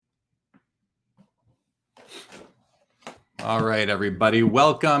All right, everybody.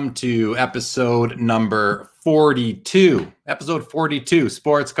 Welcome to episode number 42. Episode 42,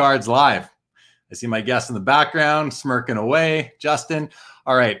 Sports Cards Live. I see my guest in the background smirking away, Justin.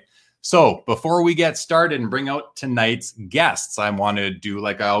 All right. So before we get started and bring out tonight's guests, I want to do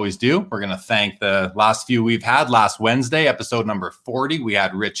like I always do. We're going to thank the last few we've had. Last Wednesday, episode number 40, we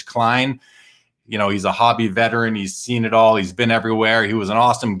had Rich Klein. You know, he's a hobby veteran. He's seen it all. He's been everywhere. He was an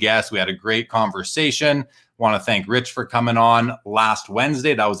awesome guest. We had a great conversation. Want to thank Rich for coming on last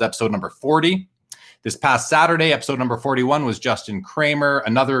Wednesday. That was episode number 40. This past Saturday, episode number 41 was Justin Kramer.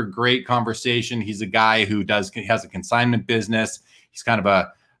 Another great conversation. He's a guy who has a consignment business. He's kind of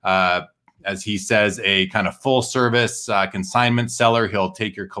as he says, a kind of full service consignment seller. He'll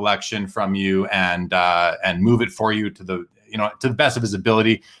take your collection from you and move it for you to the best of his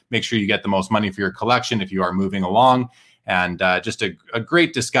ability. Make sure you get the most money for your collection if you are moving along. And just a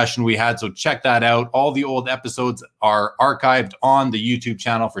great discussion we had. So check that out. All the old episodes are archived on the YouTube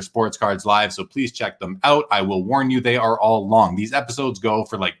channel for Sports Cards Live. So please check them out. I will warn you, they are all long. These episodes go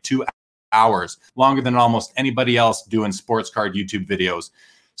for like 2 hours, longer than almost anybody else doing sports card YouTube videos.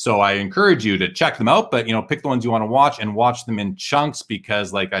 So I encourage you to check them out, but pick the ones you want to watch and watch them in chunks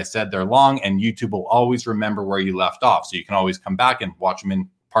because, like I said, they're long and YouTube will always remember where you left off. So you can always come back and watch them in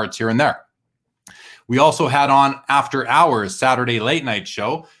parts here and there. We also had on After Hours Saturday late night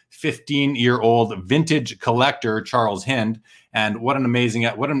show, 15-year-old vintage collector Charles Hind, and what an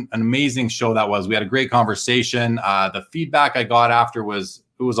amazing show that was. We had a great conversation. The feedback I got after was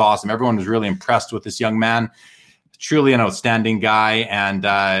awesome. Everyone was really impressed with this young man. Truly an outstanding guy, and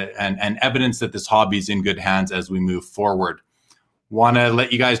evidence that this hobby is in good hands as we move forward. Want to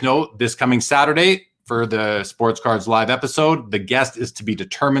let you guys know this coming Saturday for the Sports Cards Live episode, the guest is to be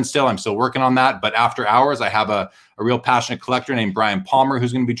determined still. I'm still working on that. But after hours, I have a real passionate collector named Brian Palmer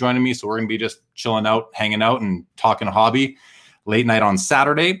who's going to be joining me. So we're going to be just chilling out, hanging out, and talking hobby late night on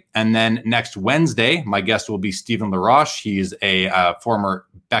Saturday. And then next Wednesday, my guest will be Stephen LaRoche. He's a former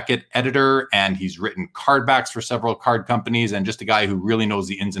Beckett editor, and he's written card backs for several card companies, and just a guy who really knows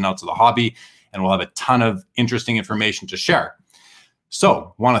the ins and outs of the hobby, and we'll have a ton of interesting information to share.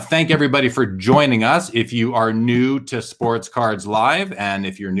 So want to thank everybody for joining us. If you are new to Sports Cards Live, and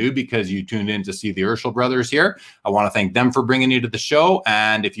if you're new because you tuned in to see the Urschel brothers here, I want to thank them for bringing you to the show.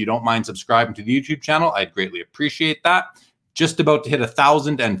 And if you don't mind subscribing to the YouTube channel, I'd greatly appreciate that. Just about to hit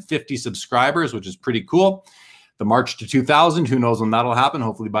 1,050 subscribers, which is pretty cool. The march to 2,000, who knows when that'll happen,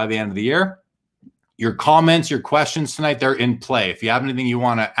 hopefully by the end of the year. Your comments, your questions tonight, they're in play. If you have anything you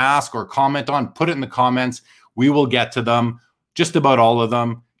want to ask or comment on, put it in the comments. We will get to them. Just about all of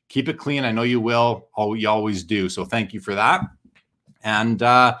them. Keep it clean. I know you will. You always do. So thank you for that. And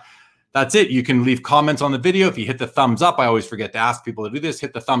that's it. You can leave comments on the video. If you hit the thumbs up, I always forget to ask people to do this.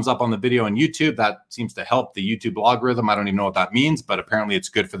 Hit the thumbs up on the video on YouTube. That seems to help the YouTube algorithm. I don't even know what that means, but apparently it's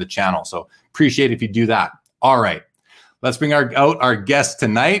good for the channel. So appreciate if you do that. All right. Let's bring out our guests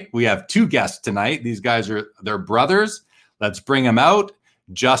tonight. We have 2 guests tonight. These guys they're brothers. Let's bring them out.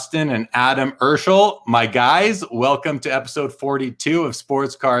 Justin and Adam Urschel, my guys, welcome to episode 42 of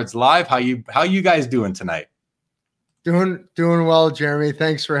Sports Cards Live. How you guys doing tonight? Doing well, Jeremy.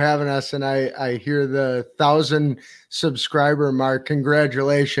 Thanks for having us. And I hear the 1,000 subscriber mark.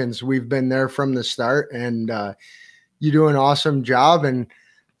 Congratulations. We've been there from the start, and you do an awesome job. And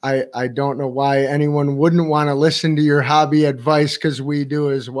I don't know why anyone wouldn't want to listen to your hobby advice, because we do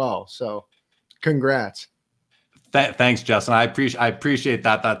as well. So congrats. Thanks, Justin. I appreciate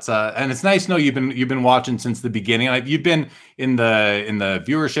that. That's and it's nice to know you've been watching since the beginning. You've been in the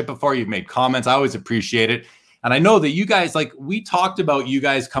viewership before. You've made comments. I always appreciate it. And I know that you guys, we talked about you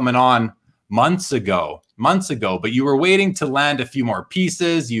guys coming on months ago, but you were waiting to land a few more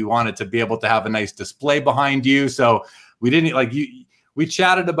pieces. You wanted to be able to have a nice display behind you. So we didn't we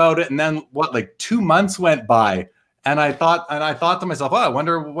chatted about it, and then 2 months went by. And I thought to myself, I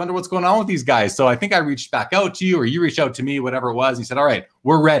wonder what's going on with these guys. So I think I reached back out to you, or you reached out to me, whatever it was. You said, all right,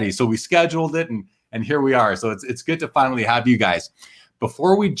 we're ready. So we scheduled it, and here we are. So it's good to finally have you guys.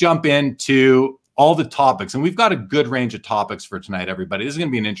 Before we jump into all the topics, and we've got a good range of topics for tonight, everybody. This is going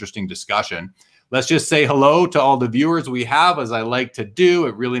to be an interesting discussion. Let's just say hello to all the viewers we have, as I like to do.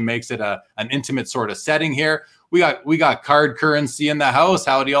 It really makes it an intimate sort of setting here. We got Card Currency in the house.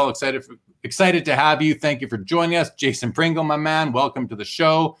 Howdy, all. Excited to have you. Thank you for joining us. Jason Pringle, my man, welcome to the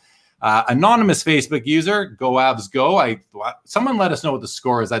show. Anonymous Facebook user, Go Avs Go. Someone let us know what the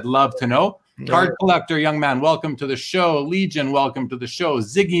score is. I'd love to know. Card Collector, young man, welcome to the show. Legion, welcome to the show.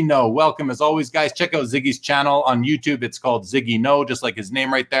 Ziggy No, welcome as always, guys. Check out Ziggy's channel on YouTube. It's called Ziggy No, just like his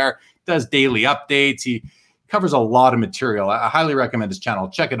name right there. Does daily updates. He covers a lot of material. I highly recommend his channel.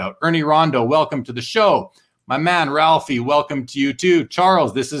 Check it out. Ernie Rondo, welcome to the show. My man, Ralphie, welcome to you too.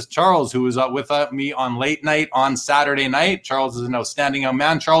 Charles, this is Charles, who was with me on late night on Saturday night. Charles is an outstanding young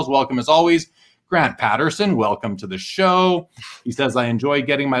man. Charles, welcome as always. Grant Patterson, welcome to the show. He says, I enjoyed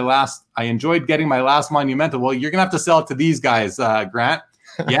getting my last Monumental. Well, you're going to have to sell it to these guys, Grant.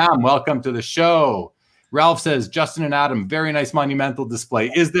 Yeah, welcome to the show. Ralph says, Justin and Adam, very nice Monumental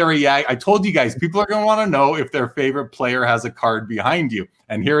display. Is there a Yag? I told you guys, people are going to want to know if their favorite player has a card behind you.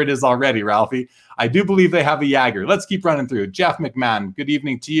 And here it is already, Ralphie. I do believe they have a Jagger. Let's keep running through. Jeff McMahon, good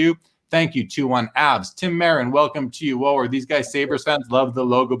evening to you. Thank you, 2-1 Abs. Tim Marin, welcome to you. Whoa, are these guys Sabres fans? Love the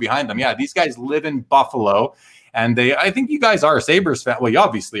logo behind them. Yeah, these guys live in Buffalo. And I think you guys are Sabres fans. Well, you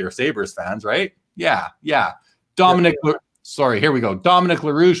obviously are Sabres fans, right? Yeah. Dominic, sorry, here we go. Dominic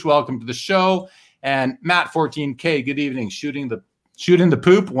LaRouche, welcome to the show. And Matt 14K, good evening. Shooting the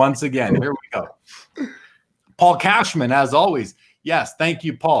poop once again. Here we go. Paul Cashman, as always. Yes, thank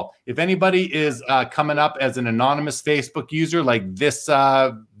you, Paul. If anybody is coming up as an anonymous Facebook user like this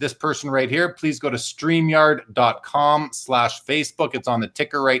person right here, please go to StreamYard.com/Facebook. It's on the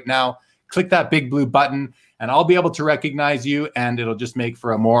ticker right now. Click that big blue button, and I'll be able to recognize you, and it'll just make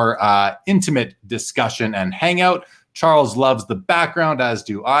for a more intimate discussion and hangout. Charles loves the background, as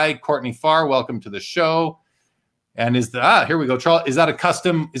do I. Courtney Farr, welcome to the show. And here we go, Charles. Is that a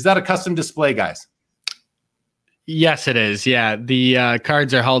custom display, guys? Yes, it is. Yeah, the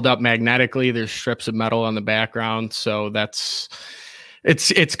cards are held up magnetically. There's strips of metal on the background, so it's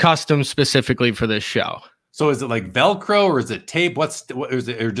custom specifically for this show. So is it like Velcro or is it tape? Is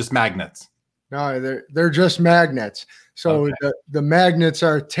it or just magnets? No, they're just magnets. So okay. the magnets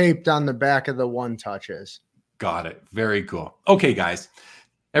are taped on the back of the one touches. Got it. Very cool. Okay, guys.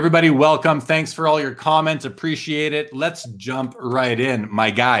 Everybody, welcome. Thanks for all your comments. Appreciate it. Let's jump right in, my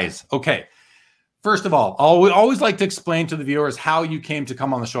guys. Okay. First of all, we always like to explain to the viewers how you came to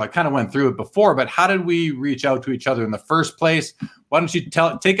come on the show. I kind of went through it before, but how did we reach out to each other in the first place? Why don't you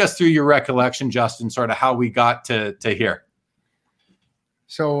take us through your recollection, Justin, sort of how we got to here?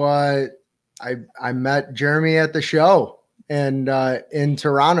 So I met Jeremy at the show. And in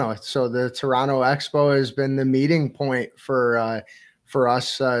Toronto, so the Toronto Expo has been the meeting point for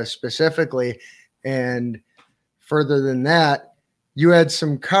us specifically. And further than that, you had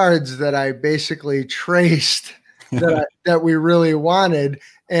some cards that I basically traced that we really wanted,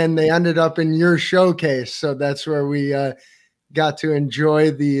 and they ended up in your showcase. So that's where we got to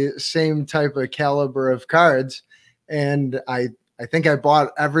enjoy the same type of caliber of cards. And I think I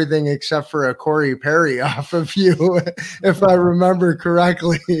bought everything except for a Corey Perry off of you, if I remember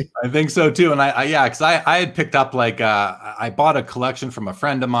correctly. I think so too. And because I had picked up I bought a collection from a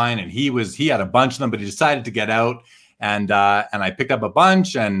friend of mine, and he had a bunch of them, but he decided to get out. And I picked up a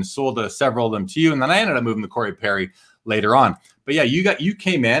bunch and sold several of them to you. And then I ended up moving to Corey Perry later on. But yeah, you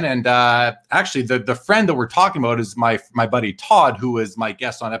came in, and actually the friend that we're talking about is my buddy Todd, who was my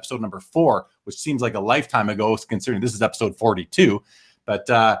guest on episode number 4, which seems like a lifetime ago, considering this is episode 42. But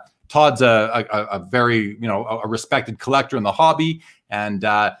Todd's a very a respected collector in the hobby, and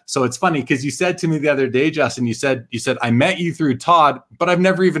so it's funny because you said to me the other day, Justin, you said I met you through Todd, but I've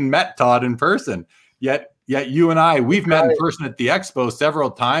never even met Todd in person. Yet you and we've met in person at the expo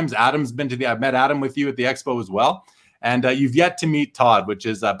several times. I've met Adam with you at the expo as well. And you've yet to meet Todd, which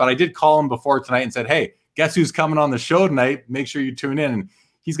is, but I did call him before tonight and said, hey, guess who's coming on the show tonight? Make sure you tune in. And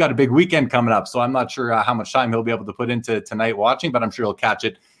he's got a big weekend coming up. So I'm not sure how much time he'll be able to put into tonight watching, but I'm sure he'll catch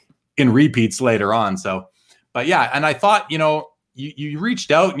it in repeats later on. So, but yeah. And I thought, you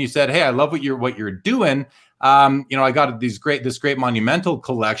reached out and you said, hey, I love what you're doing. I got this great Monumental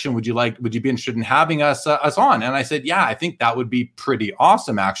collection. Would you be interested in having us on? And I said, yeah, I think that would be pretty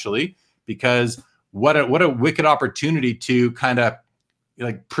awesome, actually, because what a wicked opportunity to kind of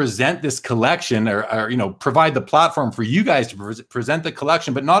present this collection or provide the platform for you guys to present the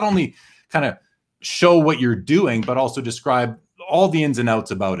collection, but not only kind of show what you're doing, but also describe all the ins and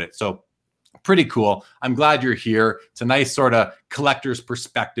outs about it. So pretty cool. I'm glad you're here. It's a nice sort of collector's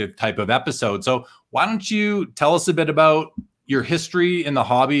perspective type of episode. So why don't you tell us a bit about your history in the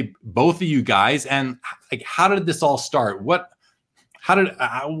hobby, both of you guys, and how did this all start? What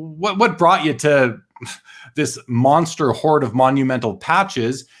brought you to this monster hoard of Monumental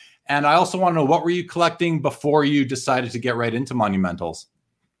patches? And I also want to know, what were you collecting before you decided to get right into Monumentals?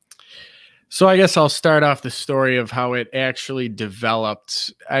 So I guess I'll start off the story of how it actually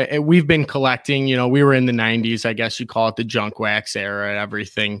developed. We've been collecting, we were in the 90s, I guess you call it the junk wax era and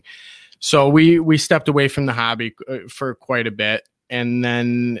everything. So we stepped away from the hobby for quite a bit. And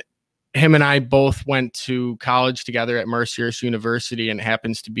then him and I both went to college together at Mercyhurst University, and it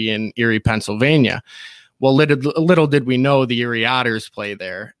happens to be in Erie, Pennsylvania. Well, little did we know the Erie Otters play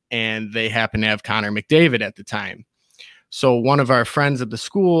there, and they happened to have Connor McDavid at the time. So one of our friends at the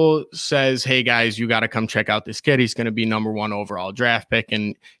school says, hey guys, you got to come check out this kid. He's going to be number 1 overall draft pick.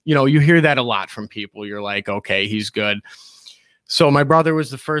 And, you hear that a lot from people. You're like, okay, he's good. So my brother was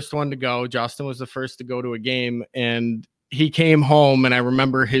the first one to go. Justin was the first to go to a game, and he came home, and I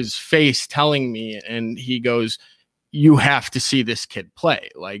remember his face telling me, and he goes, you have to see this kid play.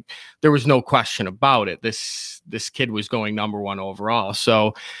 Like, there was no question about it. This kid was going number 1 overall.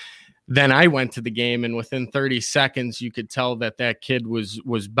 So then I went to the game, and within 30 seconds, you could tell that kid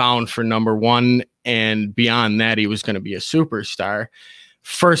was bound for number 1. And beyond that, he was going to be a superstar.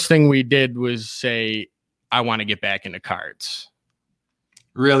 First thing we did was say, I want to get back into cards.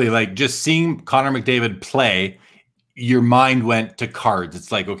 Really, like just seeing Connor McDavid play, your mind went to cards. It's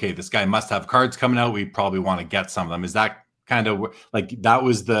like, okay, this guy must have cards coming out. We probably want to get some of them. Is that kind of like, that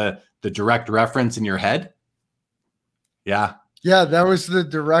was the direct reference in your head? Yeah. Yeah, that was the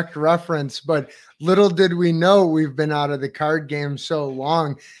direct reference, but little did we know we've been out of the card game so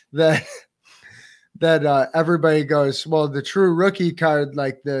long that everybody goes, well, the true rookie card,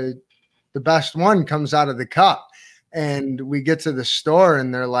 like the best one, comes out of the cup. And we get to the store,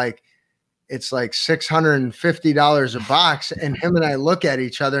 and they're like, it's like $650 a box. And him and I look at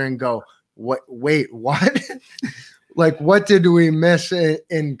each other and go, wait, what? Like, what did we miss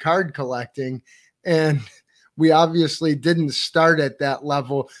in card collecting? And we obviously didn't start at that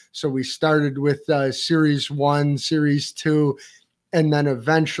level. So we started with Series 1, Series 2, and then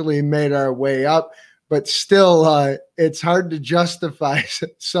eventually made our way up. But still, it's hard to justify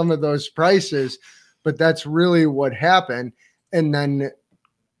some of those prices, but that's really what happened. And then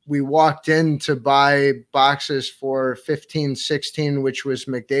we walked in to buy boxes for 15-16, which was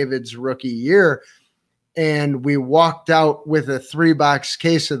McDavid's rookie year. And we walked out with a 3-box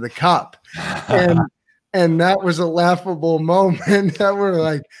case of the cup. And that was a laughable moment that we're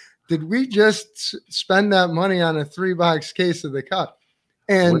like, did we just spend that money on a 3-box case of the cup?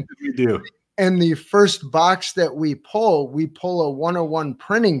 And what did we do? And the first box that we pull a 101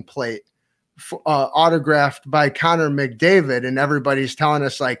 printing plate autographed by Connor McDavid. And everybody's telling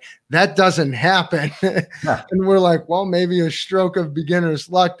us like, that doesn't happen. Yeah. And we're like, well, maybe a stroke of beginner's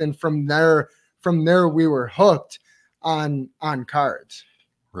luck. And from there, we were hooked on cards.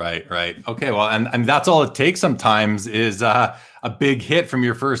 Right. Okay. Well, and that's all it takes sometimes is a big hit from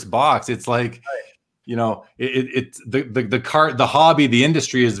your first box. It's like, it's the hobby, the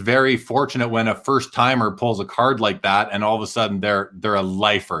industry is very fortunate when a first timer pulls a card like that, and all of a sudden they're a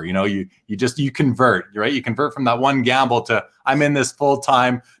lifer. You convert, right? You convert from that one gamble to I'm in this full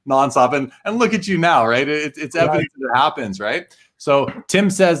time nonstop, and look at you now, right? It's evidence that it happens, right? So Tim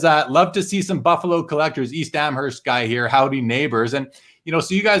says, love to see some Buffalo collectors. East Amherst guy here. Howdy neighbors. And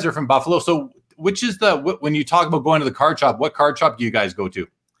so you guys are from Buffalo. So which is when you talk about going to the card shop, what card shop do you guys go to?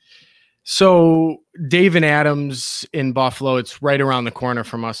 So Dave and Adams in Buffalo, it's right around the corner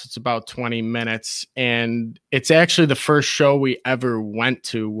from us. It's about 20 minutes. And it's actually the first show we ever went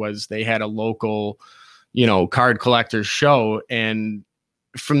to was they had a local, card collectors show. And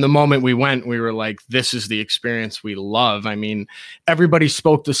from the moment we went, we were like, this is the experience we love. I mean, everybody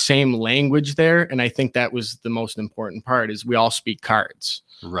spoke the same language there. And I think that was the most important part is we all speak cards.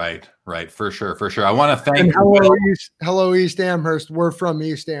 Right. For sure. I want to thank hello, East Amherst. We're from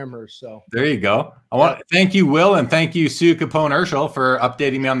East Amherst. So there you go. I want to thank you, Will, and thank you, Sue Capone-Urschel, for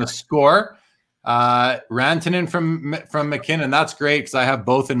updating me on the score. Rantanen from McKinnon. That's great because I have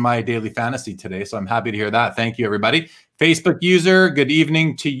both in my daily fantasy today. So I'm happy to hear that. Thank you, everybody. Facebook user, good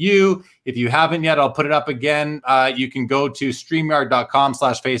evening to you. If you haven't yet, I'll put it up again. You can go to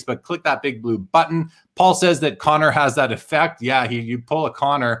StreamYard.com/Facebook, click that big blue button. Paul says that Connor has that effect. Yeah, you pull a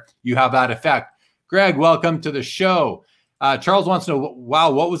Connor, you have that effect. Greg, welcome to the show. Charles wants to know,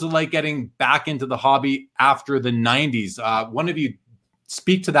 wow, what was it like getting back into the hobby after the 90s? One of you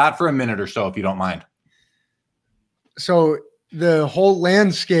speak to that for a minute or so, if you don't mind. So the whole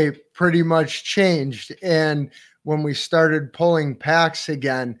landscape pretty much changed. And when we started pulling packs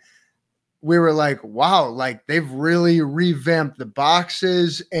again, we were like, wow, like they've really revamped the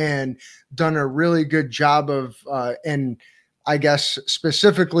boxes and done a really good job of, and I guess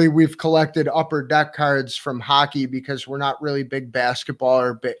specifically we've collected Upper Deck cards from hockey because we're not really big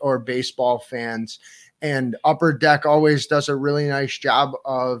basketball or baseball fans. And Upper Deck always does a really nice job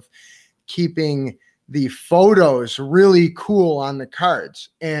of keeping the photos really cool on the cards.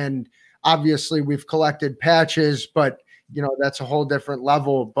 And obviously we've collected patches, but that's a whole different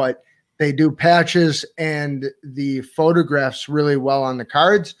level, but they do patches and the photographs really well on the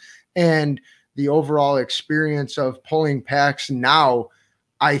cards, and the overall experience of pulling packs now,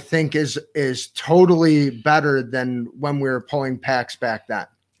 I think is totally better than when we were pulling packs back then.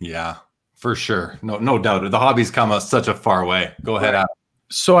 Yeah, for sure. No doubt. The hobby's come such a far way. Go ahead, Adam.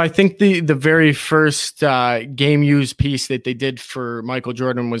 So I think the very first game used piece that they did for Michael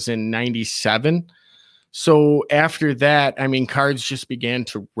Jordan was in '97. So after that, I mean, cards just began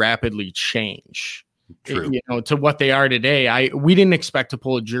to rapidly change. True. To what they are today. We didn't expect to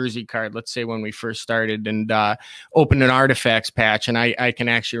pull a jersey card, let's say, when we first started, and open an artifacts patch. And I can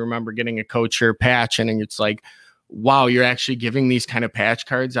actually remember getting a Couture patch, and it's like, wow, you're actually giving these kind of patch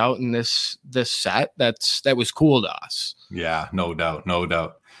cards out in this set. That was cool to us. Yeah, no doubt.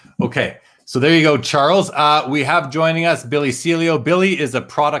 Okay, so there you go, Charles. We have joining us Billy Celio. Billy is a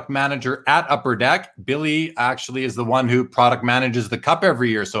product manager at Upper Deck. Billy actually is the one who product manages the cup every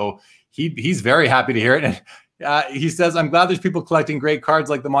year, so he's very happy to hear it. And he says, I'm glad there's people collecting great cards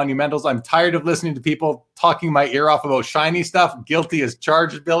like the Monumentals. I'm tired of listening to people talking my ear off about shiny stuff. Guilty as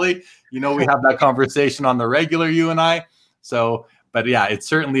charged, Billy. We have that conversation on the regular, you and I. So, but yeah, it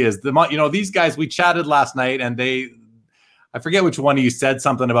certainly is. These guys, we chatted last night, and I forget which one of you said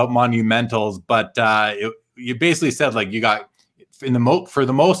something about Monumentals, but you basically said, like, you got, for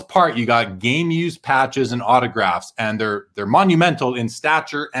the most part, you got game used patches and autographs, and they're monumental in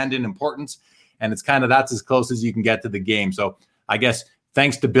stature and in importance. And it's that's as close as you can get to the game. So I guess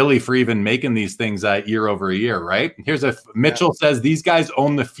thanks to Billy for even making these things year over year, right? Here's Mitchell says, these guys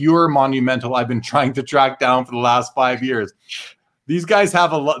own the fewer monumental I've been trying to track down for the last 5 years. These guys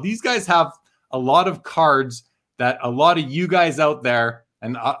have a lot of cards that a lot of you guys out there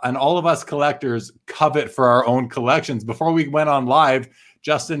and all of us collectors covet for our own collections. Before we went on live,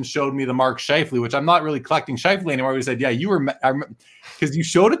 Justin showed me the Mark Scheifele, which I'm not really collecting Scheifele anymore. We said, yeah, you were, because you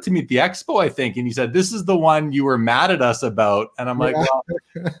showed it to me at the expo, I think, and you said, this is the one you were mad at us about. And I'm like, well,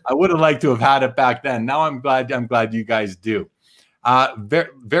 I would have liked to have had it back then. Now I'm glad you guys do. Very,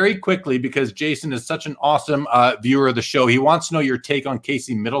 very quickly, because Jason is such an awesome viewer of the show. He wants to know your take on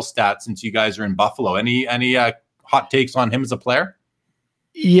Casey Mittelstadt since you guys are in Buffalo. Any hot takes on him as a player?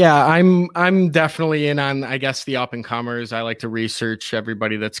 Yeah, I'm definitely in on, I guess, the up and comers. I like to research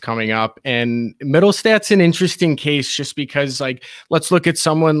everybody that's coming up, and Mittelstadt's an interesting case just because, like, let's look at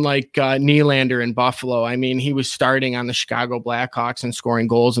someone like Nylander in Buffalo. I mean, he was starting on the Chicago Blackhawks and scoring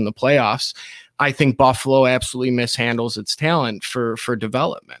goals in the playoffs. I think Buffalo absolutely mishandles its talent for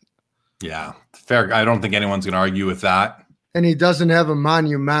development. Yeah, fair. I don't think anyone's going to argue with that. And he doesn't have a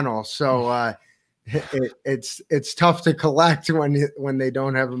monumental, so it's tough to collect when they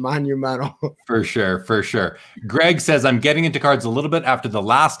don't have a monumental. For sure. Greg says, I'm getting into cards a little bit after the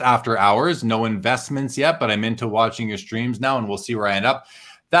last After Hours. No investments yet, but I'm into watching your streams now, and we'll see where I end up.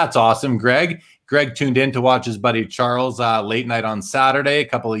 That's awesome, Greg. Greg tuned in to watch his buddy Charles late night on Saturday. A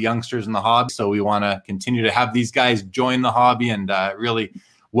couple of youngsters in the hobby, so we want to continue to have these guys join the hobby and really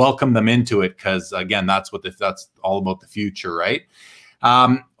welcome them into it, because again, that's all about the future, right?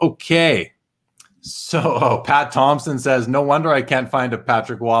 Okay. So Pat Thompson says, no wonder I can't find a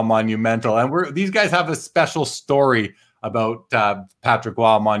Patrick Roy monumental. And these guys have a special story about Patrick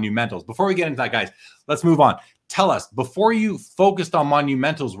Roy monumentals. Before we get into that, guys, let's move on. Tell us, before you focused on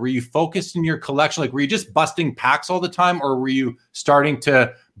monumentals, were you focused in your collection? Like, were you just busting packs all the time, or were you starting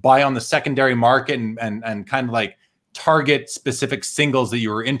to buy on the secondary market and kind of like target specific singles that you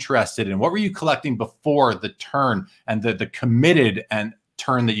were interested in? What were you collecting before the turn and the committed and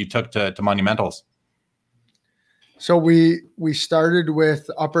turn that you took to monumentals? So we started with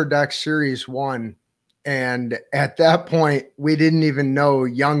Upper Deck Series 1, and at that point, we didn't even know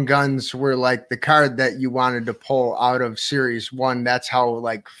Young Guns were like the card that you wanted to pull out of Series 1. That's how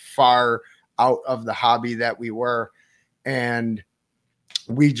like far out of the hobby that we were. And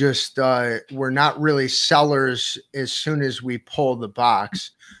we just were not really sellers as soon as we pull the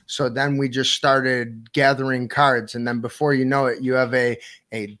box. So then we just started gathering cards. And then before you know it, you have a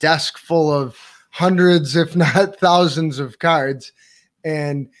desk full of hundreds, if not thousands of cards.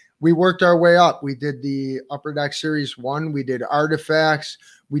 And we worked our way up. We did the Upper Deck Series 1. We did Artifacts.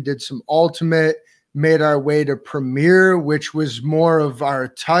 We did some Ultimate, made our way to Premier, which was more of our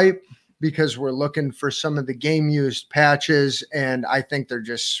type because we're looking for some of the game used patches. And I think they're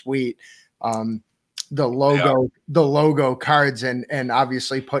just sweet. The logo cards and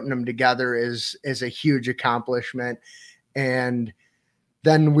obviously putting them together is a huge accomplishment. And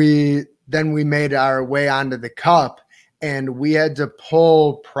then we made our way onto the cup, and we had to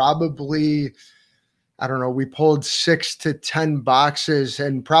pull probably, I don't know, we pulled 6 to 10 boxes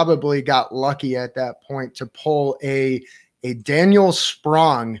and probably got lucky at that point to pull a Daniel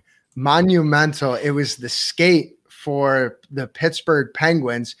Sprong monumental. It was the skate for the Pittsburgh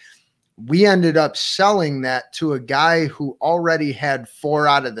Penguins. we ended up selling that to a guy who already had 4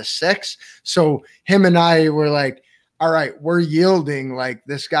 out of the 6. So him and I were like, all right, we're yielding. Like,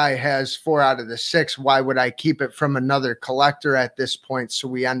 this guy has 4 out of the 6. Why would I keep it from another collector at this point? So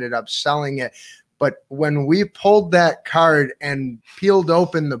we ended up selling it. But when we pulled that card and peeled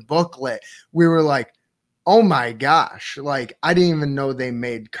open the booklet, we were like, oh my gosh, like, I didn't even know they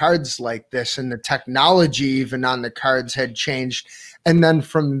made cards like this, and the technology even on the cards had changed. And then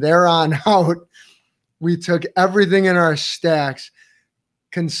from there on out, we took everything in our stacks,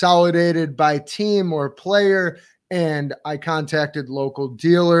 consolidated by team or player, and I contacted local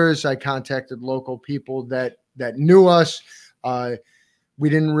dealers. I contacted local people that knew us. We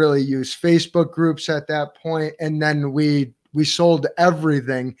didn't really use Facebook groups at that point. And then we sold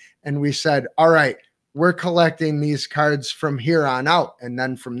everything, and we said, all right, we're collecting these cards from here on out. And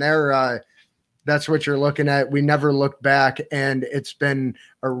then from there, that's what you're looking at. We never looked back, and it's been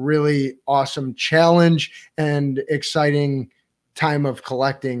a really awesome challenge and exciting time of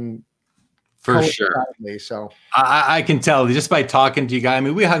collecting. For sure. So I can tell just by talking to you guys. I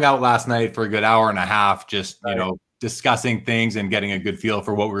mean, we hung out last night for a good hour and a half, just, you know, discussing things and getting a good feel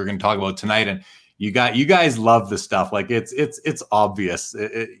for what we were going to talk about tonight. And you guys love the stuff. Like, it's obvious.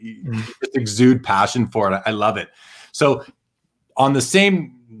 You just exude passion for it. I love it. So on the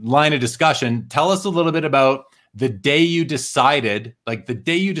same line of discussion, tell us a little bit about the day you decided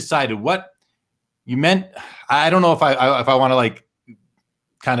what you meant. I don't know if I want to like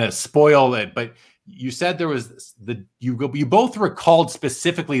kind of spoil it, but you said there was you both recalled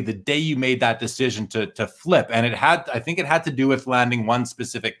specifically the day you made that decision to flip, and I think it had to do with landing one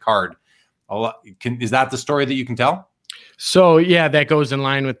specific card. Is that the story that you can tell? So yeah, that goes in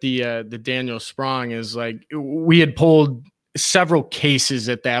line with the Daniel Sprong. Is like, we had pulled several cases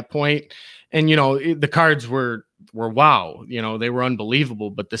at that point, and you know, the cards were wow, you know, they were unbelievable.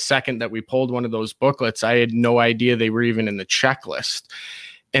 But the second that we pulled one of those booklets, I had no idea they were even in the checklist.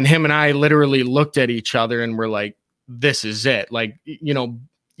 And him and I literally looked at each other and were like, this is it. Like, you know,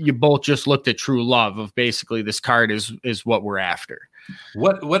 you both just looked at true love of basically this card is what we're after.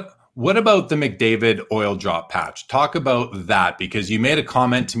 What about the McDavid oil drop patch? Talk about that, because you made a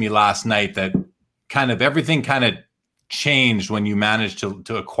comment to me last night that kind of everything kind of changed when you managed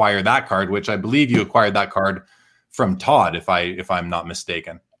to acquire that card, which I believe you acquired that card from Todd, if I'm not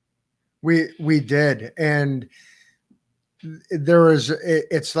mistaken. We did. And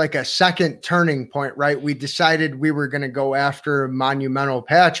it's like a second turning point, right? We decided we were going to go after monumental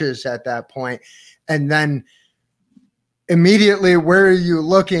patches at that point. And then immediately, where are you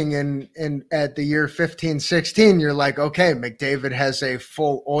looking? And at the year 15-16, you're like, okay, McDavid has a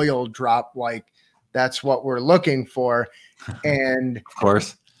full oil drop. Like, that's what we're looking for. And of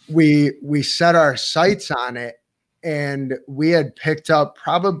course we set our sights on it, and we had picked up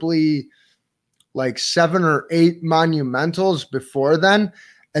probably like 7 or 8 monumentals before then.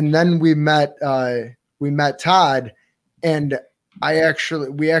 And then we met Todd, and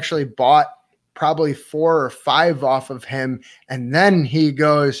we actually bought probably 4 or 5 off of him. And then he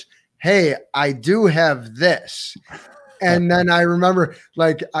goes, hey, I do have this. And then I remember,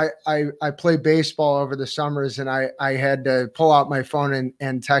 like, I play baseball over the summers, and I had to pull out my phone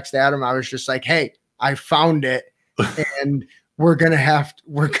and text Adam. I was just like, hey, I found it, and we're gonna have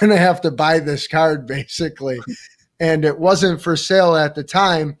to buy this card, basically. And it wasn't for sale at the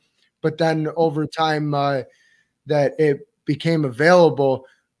time, but then over time that it became available.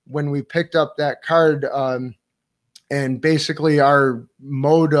 When we picked up that card, and basically our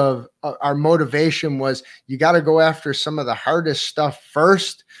motivation was, you got to go after some of the hardest stuff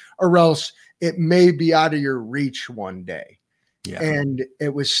first, or else it may be out of your reach one day. Yeah. And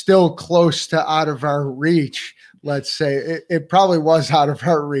it was still close to out of our reach. Let's say it probably was out of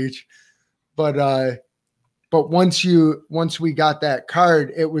our reach, but once we got that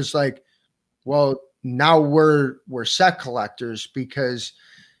card, it was like, well, now we're set collectors, because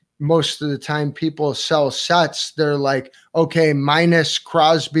most of the time people sell sets. They're like, okay, minus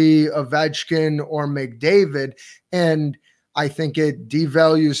Crosby, Ovechkin, or McDavid. And I think it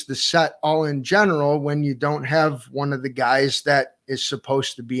devalues the set all in general when you don't have one of the guys that is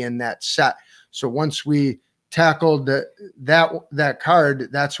supposed to be in that set. So once we tackled that card,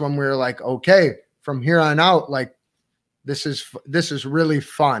 that's when we were like, okay, from here on out, like, this is really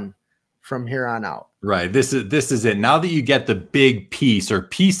fun from here on out. Right. This is it. Now that you get the big piece or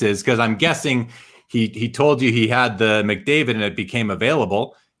pieces, because I'm guessing he told you he had the McDavid and it became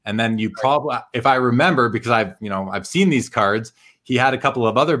available. And then you probably, if I remember, because I've seen these cards, he had a couple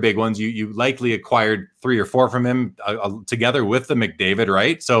of other big ones. You likely acquired 3 or 4 from him together with the McDavid,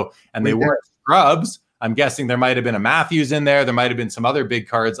 right? So, and they weren't scrubs. I'm guessing there might have been a Matthews in there. There might have been some other big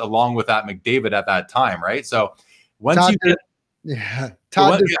cards along with that McDavid at that time, right? So once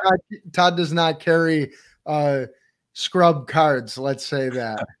Todd does not carry scrub cards. Let's say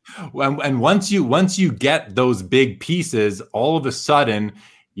that. And once you get those big pieces, all of a sudden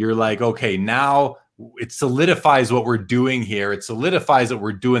you're like, okay, now it solidifies what we're doing here. It solidifies that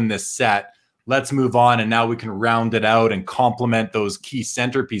we're doing this set. Let's move on, and now we can round it out and complement those key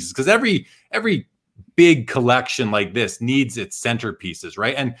centerpieces, because every big collection like this needs its centerpieces,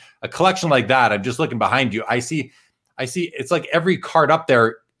 right? And a collection like that, I'm just looking behind you. I see it's like every card up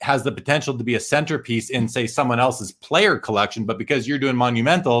there has the potential to be a centerpiece in, say, someone else's player collection, but because you're doing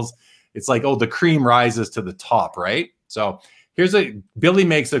monumentals, it's like, oh, the cream rises to the top, right? So Billy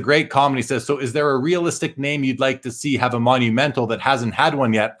makes a great comment. He says, so is there a realistic name you'd like to see have a monumental that hasn't had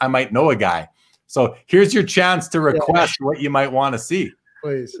one yet? I might know a guy. So here's your chance to request what you might want to see.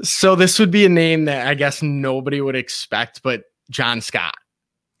 Please. So this would be a name that I guess nobody would expect, but John Scott.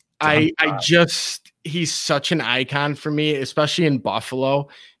 He's such an icon for me, especially in Buffalo.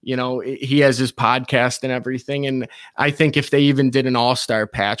 You know, he has his podcast and everything. And I think if they even did an all-star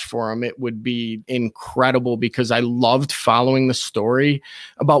patch for him, it would be incredible, because I loved following the story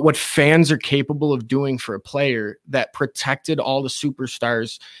about what fans are capable of doing for a player that protected all the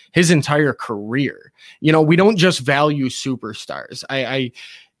superstars his entire career. You know, we don't just value superstars.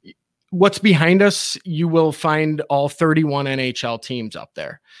 What's behind us, you will find all 31 NHL teams up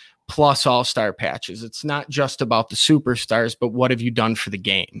there, plus all-star patches. It's not just about the superstars, but what have you done for the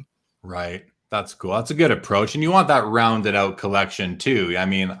game? Right. That's cool. That's a good approach. And you want that rounded out collection too. I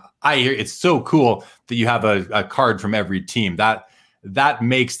mean, I hear it's so cool that you have a card from every team. That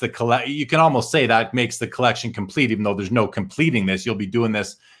makes the you can almost say that makes the collection complete, even though there's no completing this. You'll be doing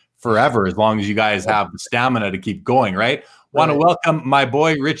this forever as long as you guys have the stamina to keep going, right? Want to welcome my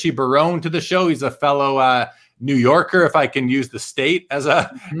boy Richie Barone to the show. He's a fellow New Yorker, if I can use the state as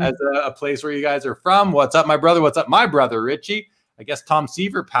a place where you guys are from. What's up, my brother? What's up, my brother, Richie? I guess Tom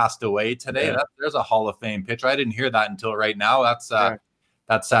Seaver passed away today. Yeah. There's a Hall of Fame pitcher. I didn't hear that until right now. That's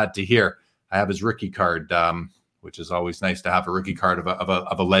sad to hear. I have his rookie card, which is always nice to have a rookie card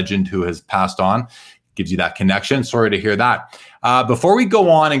of a legend who has passed on. Gives you that connection. Sorry to hear that. Before we go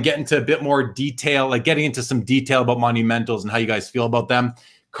on and get into a bit more detail, like getting into some detail about monumentals and how you guys feel about them,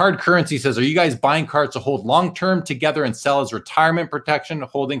 Card Currency says, are you guys buying cards to hold long-term together and sell as retirement protection,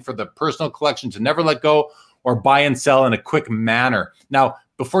 holding for the personal collection to never let go, or buy and sell in a quick manner? Now,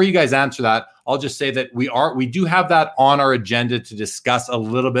 before you guys answer that, I'll just say that we do have that on our agenda to discuss a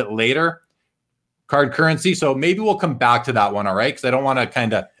little bit later, Card Currency. So maybe we'll come back to that one, all right? Because I don't want to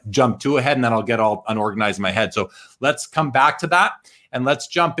kind of jump too ahead and then I'll get all unorganized in my head. So let's come back to that and let's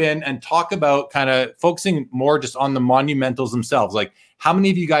jump in and talk about kind of focusing more just on the monumentals themselves. Like, how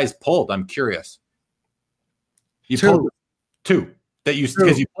many of you guys pulled? I'm curious. You pulled two.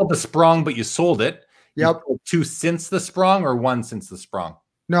 Because you pulled the Sprong, but you sold it. Yep. Two since the Sprong, or one since the Sprong?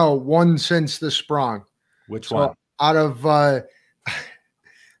 No, one since the Sprong. Which one? Out of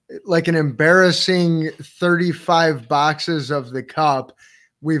like an embarrassing 35 boxes of the Cup,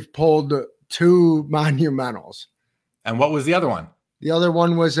 we've pulled two monumentals. And what was the other one? The other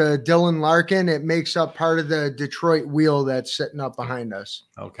one was a Dylan Larkin. It makes up part of the Detroit wheel that's sitting up behind us.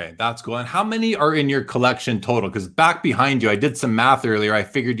 Okay, that's cool. And how many are in your collection total? Because back behind you, I did some math earlier. I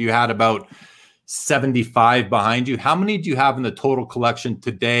figured you had about 75 behind you. How many do you have in the total collection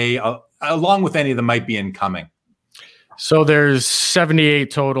today, along with any that might be incoming? So there's 78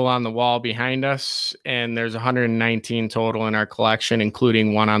 total on the wall behind us, and there's 119 total in our collection,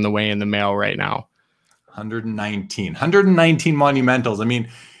 including one on the way in the mail right now. 119 monumentals. I mean,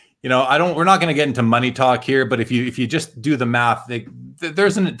 you know, we're not going to get into money talk here, but if you just do the math,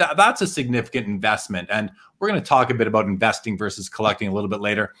 that's a significant investment. And we're going to talk a bit about investing versus collecting a little bit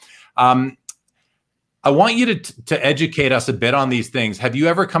later. I want you to educate us a bit on these things. Have you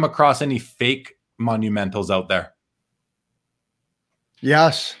ever come across any fake monumentals out there?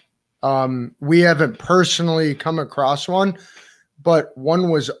 Yes. We haven't personally come across one, but one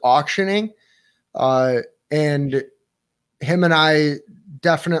was auctioning. And him and I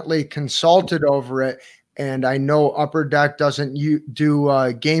definitely consulted over it. And I know Upper Deck doesn't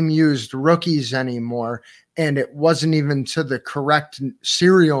do game used rookies anymore. And it wasn't even to the correct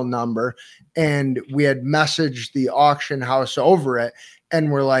serial number. And we had messaged the auction house over it.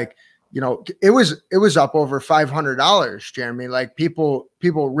 And we're like, you know, it was up over $500, Jeremy. Like people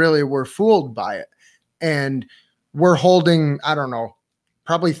really were fooled by it. And we're holding, I don't know,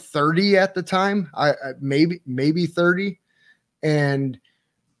 probably 30 at the time. I maybe 30. And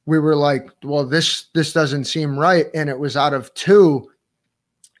we were like, well, this doesn't seem right. And it was out of two.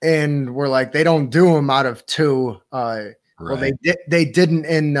 and we're like, they don't do them out of two. Well, they didn't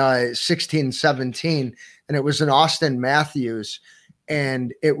in 16, 17, and it was an Austin Matthews,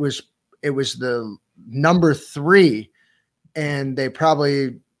 and it was the number 3, and they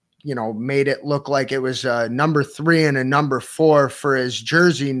probably, made it look like it was a number 3 and a number 4 for his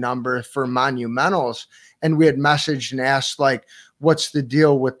jersey number for Monumentals. And we had messaged and asked, like, what's the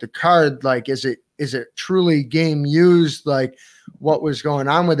deal with the card? Like, is it truly game used? Like, what was going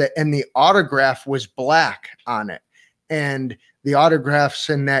on with it? And the autograph was black on it. And the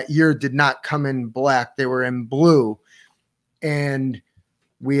autographs in that year did not come in black. They were in blue. And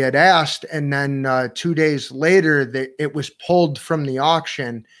we had asked, and then 2 days later, it was pulled from the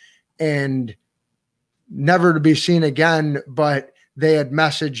auction and never to be seen again. But they had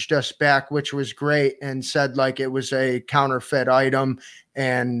messaged us back, which was great, and said like it was a counterfeit item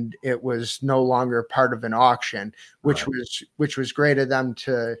and it was no longer part of an auction, which was great of them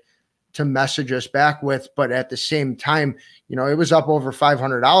to message us back with. But at the same time, it was up over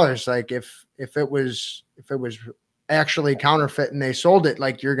 $500. Like if it was actually counterfeit and they sold it,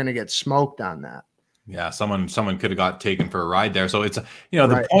 like, you're going to get smoked on that. Yeah, someone could have got taken for a ride there. So it's,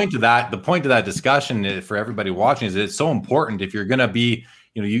 the point of that discussion for everybody watching is it's so important. If you're going to be,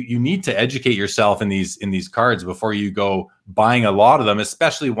 you need to educate yourself in these cards before you go buying a lot of them,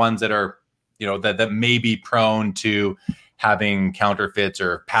 especially ones that are, that may be prone to having counterfeits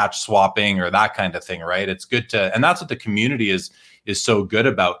or patch swapping or that kind of thing, right? It's good to, and that's what the community is so good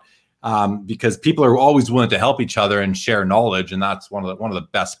about. Because people are always willing to help each other and share knowledge, and that's one of the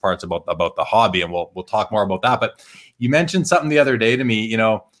best parts about the hobby. And we'll talk more about that. But you mentioned something the other day to me,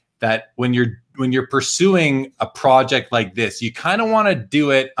 that when you're pursuing a project like this, you kind of want to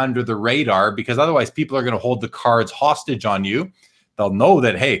do it under the radar, because otherwise people are going to hold the cards hostage on you. They'll know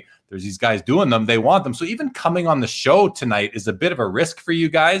that, hey, there's these guys doing them, they want them. So even coming on the show tonight is a bit of a risk for you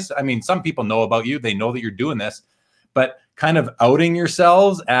guys. I mean, some people know about you, they know that you're doing this, but kind of outing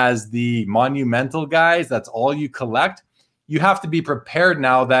yourselves as the Monumental guys, that's all you collect. You have to be prepared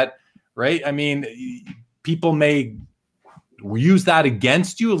now that, right? I mean, people may use that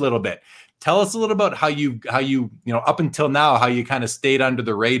against you a little bit. Tell us a little about how you up until now, how you kind of stayed under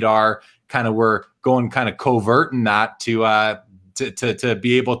the radar, kind of were going kind of covert in that to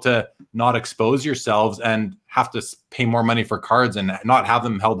be able to not expose yourselves and have to pay more money for cards and not have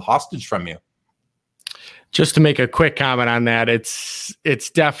them held hostage from you. Just to make a quick comment on that, it's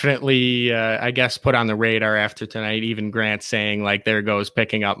definitely, I guess, put on the radar after tonight. Even Grant saying, like, there goes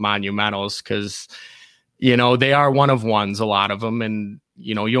picking up Monumentals, because, they are one of ones, a lot of them, and,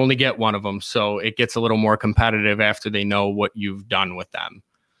 you only get one of them. So it gets a little more competitive after they know what you've done with them.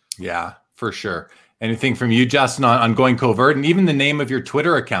 Yeah, for sure. Anything from you, Justin, on going covert, and even the name of your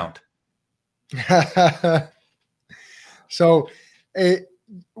Twitter account? So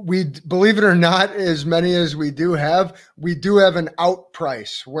we, believe it or not, as many as we do have an out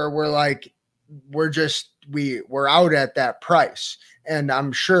price where we're like, we're out at that price. And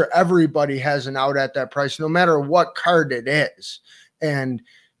I'm sure everybody has an out at that price, no matter what card it is. And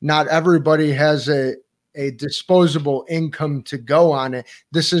not everybody has a disposable income to go on it.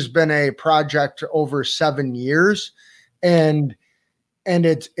 This has been a project over 7 years, and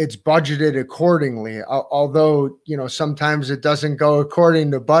it's budgeted accordingly. Although, sometimes it doesn't go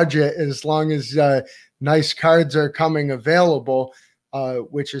according to budget, as long as nice cards are coming available,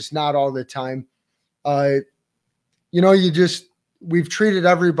 which is not all the time. We've treated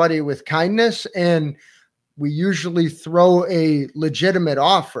everybody with kindness, and we usually throw a legitimate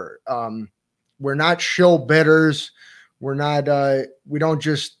offer. We're not shill bidders. We're not, we don't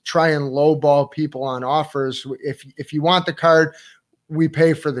just try and lowball people on offers. If you want the card, we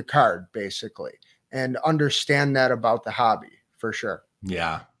pay for the card, basically, and understand that about the hobby for sure.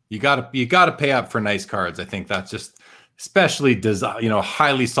 Yeah. You gotta pay up for nice cards. I think that's just, especially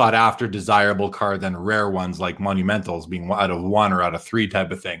highly sought after, desirable cards, and rare ones like Monumentals being out of 1 or out of 3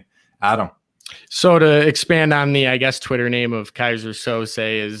 type of thing. Adam. So to expand on the, I guess, Twitter name of Kaiser Sose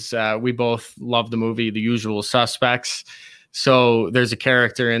is, we both love the movie The Usual Suspects. So there's a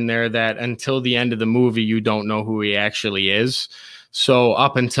character in there that until the end of the movie, you don't know who he actually is. So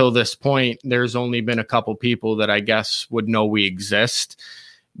up until this point, there's only been a couple people that I guess would know we exist,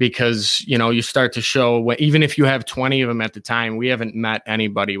 because, you start to show, even if you have 20 of them at the time, we haven't met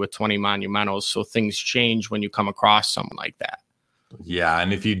anybody with 20 Monumentals. So things change when you come across someone like that. Yeah.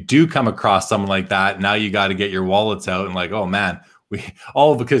 And if you do come across someone like that, now you got to get your wallets out and like, oh man,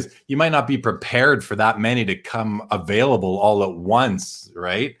 because you might not be prepared for that many to come available all at once.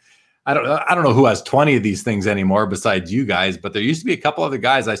 Right. I don't know who has 20 of these things anymore besides you guys, but there used to be a couple other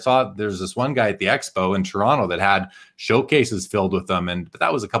guys. I saw there's this one guy at the Expo in Toronto that had showcases filled with them, but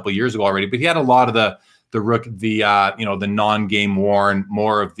that was a couple of years ago already. But he had a lot of the non-game worn,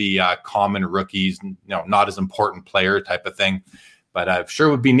 more of the common rookies, not as important player type of thing. But sure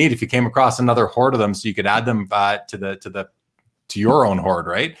would be neat if you came across another horde of them, so you could add them to your own horde,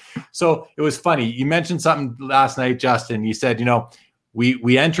 right? So it was funny. You mentioned something last night, Justin. You said,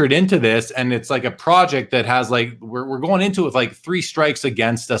 we entered into this, and it's like a project that has we're going into it with like 3 strikes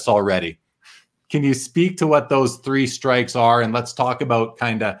against us already. Can you speak to what those 3 strikes are, and let's talk about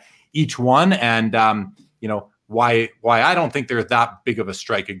kind of each one, and why I don't think they're that big of a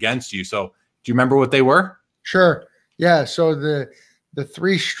strike against you. So do you remember what they were? Sure. Yeah. So the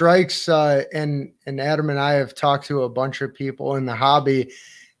 3 strikes, and Adam and I have talked to a bunch of people in the hobby,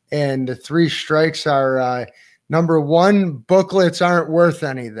 and the 3 strikes are, number 1, booklets aren't worth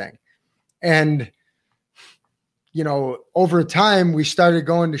anything. And, over time we started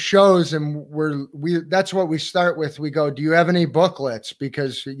going to shows, and that's what we start with. We go, do you have any booklets?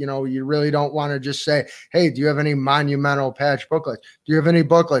 Because, you really don't want to just say, hey, do you have any monumental patch booklets? Do you have any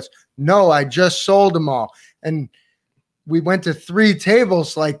booklets? No, I just sold them all. And we went to 3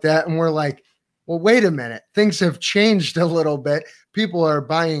 tables like that, and we're like, well, wait a minute. Things have changed a little bit. People are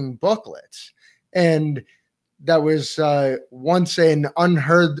buying booklets. And that was once an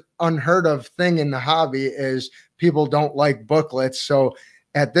unheard of thing in the hobby, is people don't like booklets. So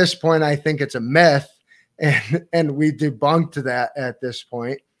at this point, I think it's a myth, and we debunked that at this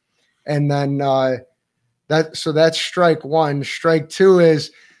point. And then that's strike 1. Strike 2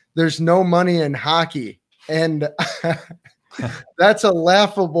 is there's no money in hockey. And that's a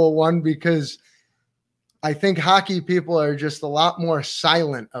laughable one, because I think hockey people are just a lot more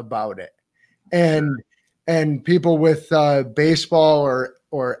silent about it. And people with baseball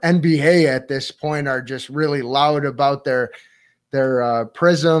or NBA at this point are just really loud about their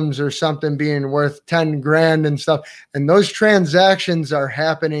prisms or something being worth 10 grand and stuff. And those transactions are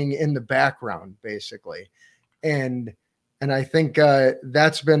happening in the background, basically. And I think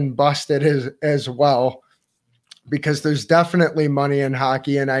that's been busted as well, because there's definitely money in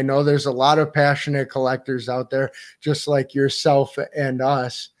hockey. And I know there's a lot of passionate collectors out there, just like yourself and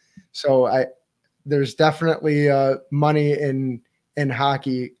us. So there's definitely money in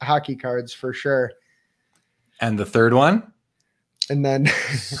hockey cards for sure. And the third one? And then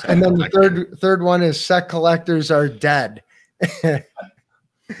the third one is set collectors are dead.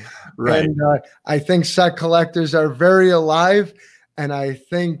 Right. And I think set collectors are very alive. And I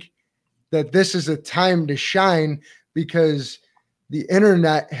think that this is a time to shine, because the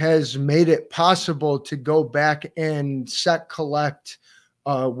internet has made it possible to go back and set collect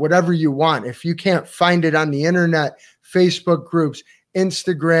whatever you want. If you can't find it on the internet, Facebook groups,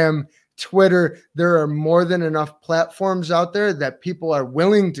 Instagram, Twitter, there are more than enough platforms out there that people are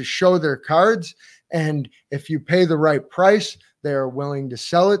willing to show their cards. And if you pay the right price, they are willing to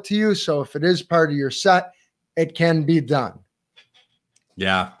sell it to you. So if it is part of your set, it can be done.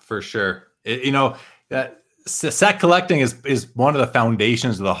 Yeah, for sure. Set collecting is one of the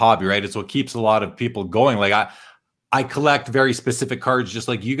foundations of the hobby, right? It's what keeps a lot of people going. Like I collect very specific cards just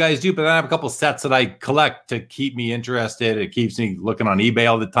like you guys do, but then I have a couple sets that I collect to keep me interested. It keeps me looking on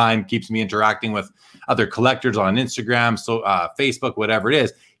eBay all the time, keeps me interacting with other collectors on Instagram, so Facebook, whatever it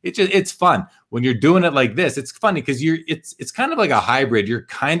is. It's fun when you're doing it like this. It's funny because it's kind of like a hybrid. You're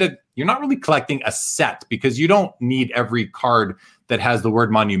not really collecting a set, because you don't need every card that has the word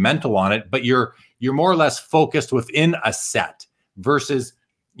monumental on it, but you're more or less focused within a set versus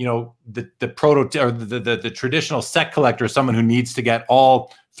the prototype or the traditional set collector, someone who needs to get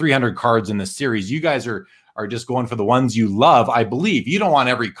all 300 cards in the series. You guys are just going for the ones you love. I believe you don't want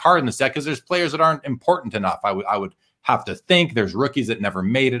every card in the set because there's players that aren't important enough. I would have to think there's rookies that never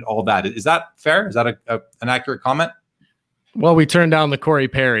made it. All that. Is that fair? Is that an accurate comment? Well, we turned down the Corey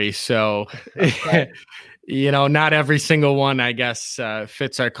Perry, so not every single one, I guess,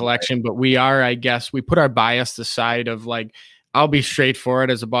 fits our collection. But we put our bias aside of I'll be straightforward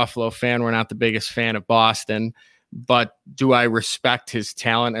as a Buffalo fan. We're not the biggest fan of Boston, but do I respect his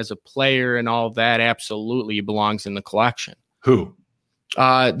talent as a player and all of that? Absolutely, he belongs in the collection. Who?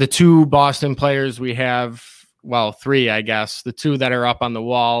 The 2 Boston players we have, well, 3, I guess. The 2 that are up on the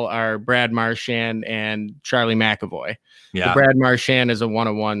wall are Brad Marchand and Charlie McAvoy. Yeah. The Brad Marchand is a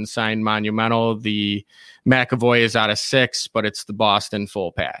 1/1 signed monumental. The McAvoy is out of 6, but it's the Boston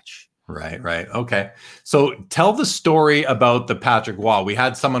full patch. Right. Okay. So tell the story about the Patrick Waugh. We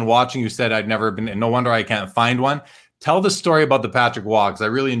had someone watching who said I'd never been, and no wonder I can't find one. Tell the story about the Patrick Waugh, because I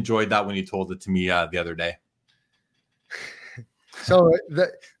really enjoyed that when you told it to me the other day. So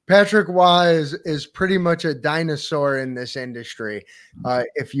Patrick Waugh is pretty much a dinosaur in this industry.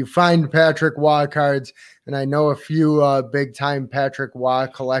 If you find Patrick Waugh cards, and I know a few big time Patrick Waugh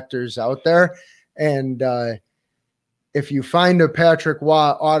collectors out there, and if you find a Patrick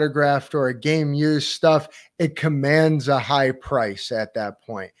Waugh autographed or a game used stuff, it commands a high price at that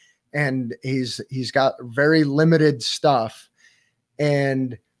point. And he's got very limited stuff.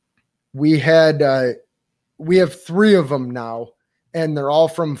 And we have 3 of them now, and they're all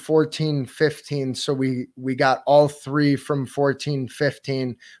from 14-15. So we got all 3 from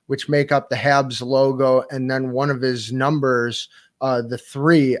 14-15, which make up the Habs logo, and then one of his numbers, the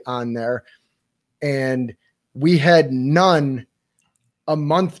 3 on there. And we had none a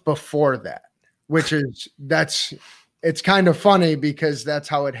month before that, it's kind of funny because that's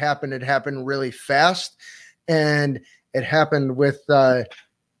how it happened. It happened really fast, and it happened with a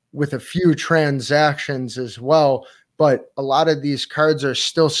few transactions as well. But a lot of these cards are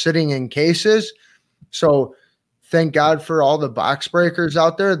still sitting in cases. So thank God for all the box breakers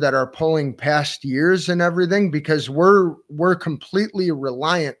out there that are pulling past years and everything, because we're completely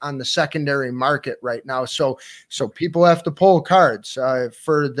reliant on the secondary market right now. So people have to pull cards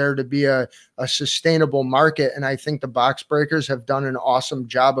for there to be a sustainable market. And I think the box breakers have done an awesome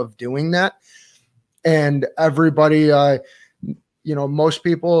job of doing that. And everybody, most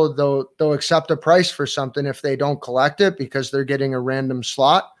people, they'll accept a price for something if they don't collect it because they're getting a random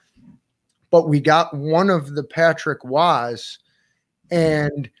slot. But we got one of the Patrick Waughs,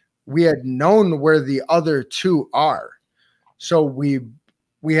 and we had known where the other 2 are. So we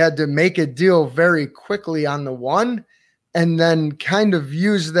had to make a deal very quickly on the one, and then kind of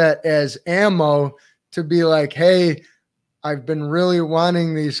use that as ammo to be like, hey, I've been really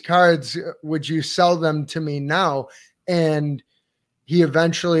wanting these cards. Would you sell them to me now? And he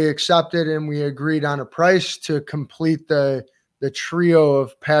eventually accepted, and we agreed on a price to complete the trio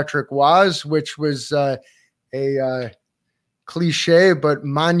of Patrick Waughs, which was a cliche but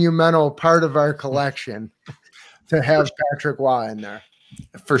monumental part of our collection to have Patrick Waugh in there.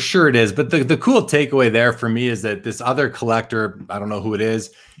 For sure it is. But the cool takeaway there for me is that this other collector, I don't know who it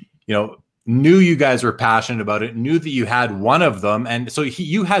is, knew you guys were passionate about it, knew that you had one of them. And so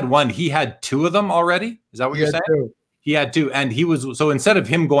you had one, he had 2 of them already. Is that what you're saying? 2. He had 2. And so instead of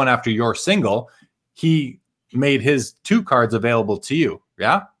him going after your single, he made his 2 cards available to you.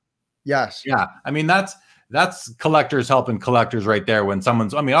 Yeah. Yes. Yeah. I mean, that's collectors helping collectors right there. When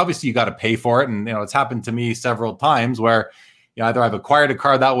obviously you got to pay for it. And, it's happened to me several times where, either I've acquired a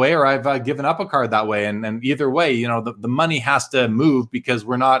card that way or I've given up a card that way. And either way, the money has to move because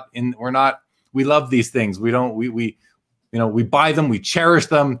we love these things. We buy them, we cherish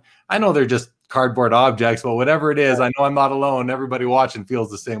them. I know they're just cardboard objects, but whatever it is, I know I'm not alone. Everybody watching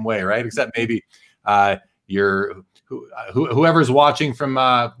feels the same way, right? Except maybe, whoever's watching from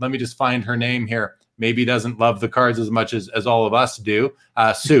let me just find her name here, maybe doesn't love the cards as much as all of us do.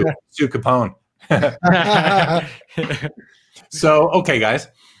 Sue Capone. So okay, guys,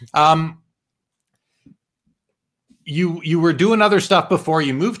 you were doing other stuff before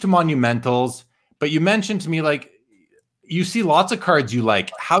you moved to Monumentals, but you mentioned to me like you see lots of cards you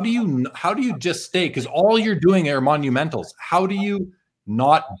like. How do you just stay, because all you're doing are Monumentals? How do you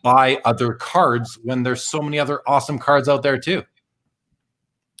not buy other cards when there's so many other awesome cards out there too?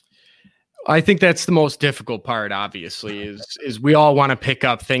 I think that's the most difficult part, obviously, is we all want to pick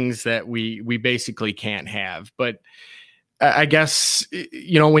up things that we basically can't have. But I guess,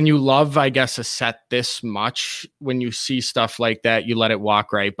 when you love, I guess, a set this much, when you see stuff like that, you let it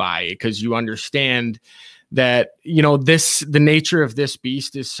walk right by, because you understand that, the nature of this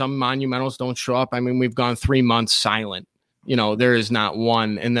beast is some Monumentals don't show up. I mean, we've gone 3 months silent. There is not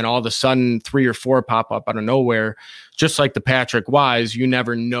one. And then all of a sudden 3 or 4 pop up out of nowhere, just like the Patrick Waughs. You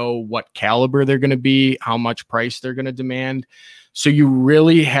never know what caliber they're going to be, how much price they're going to demand. So you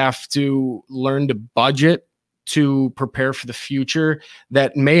really have to learn to budget to prepare for the future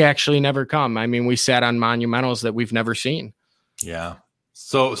that may actually never come. I mean, we sat on Monumentals that we've never seen. Yeah.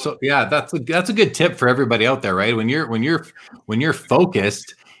 So yeah, that's a good tip for everybody out there, right? When you're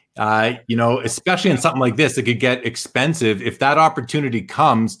focused, especially in something like this, it could get expensive. If that opportunity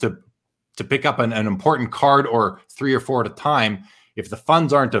comes to pick up an important card or 3 or 4 at a time, if the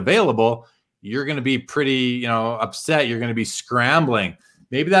funds aren't available, you're going to be pretty, upset. You're going to be scrambling.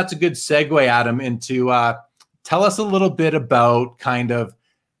 Maybe that's a good segue, Adam, into tell us a little bit about kind of,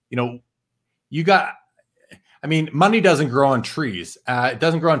 money doesn't grow on trees. It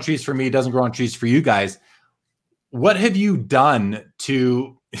doesn't grow on trees for me. It doesn't grow on trees for you guys. What have you done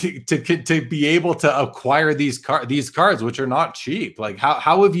to be able to acquire these cards, which are not cheap? Like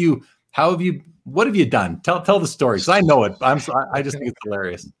how have you What have you done? Tell the story, because I know it. I just think it's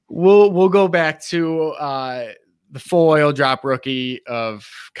hilarious. We'll go back to the full oil drop rookie of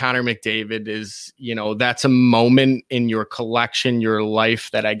Connor McDavid. Is, that's a moment in your collection, your life,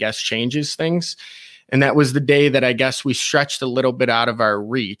 that I guess changes things. And that was the day that I guess we stretched a little bit out of our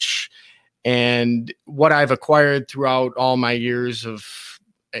reach. And what I've acquired throughout all my years of,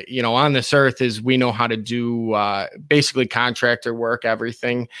 on this earth, is we know how to do basically contractor work,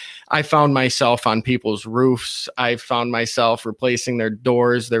 everything. I found myself on people's roofs. I found myself replacing their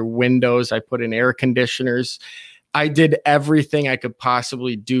doors, their windows. I put in air conditioners. I did everything I could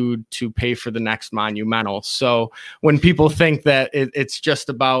possibly do to pay for the next Monumental. So when people think that it's just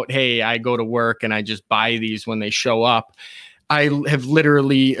about, hey, I go to work and I just buy these when they show up, I have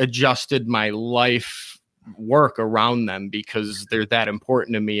literally adjusted my life work around them because they're that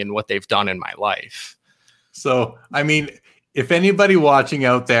important to me and what they've done in my life. So, I mean, if anybody watching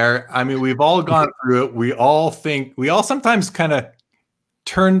out there, I mean, we've all gone through it. We all sometimes kind of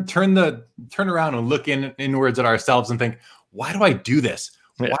turn around and look inwards at ourselves and think, why do I do this?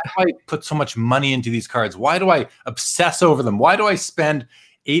 Why do I put so much money into these cards? Why do I obsess over them? Why do I spend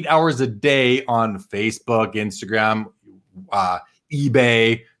 8 hours a day on Facebook, Instagram,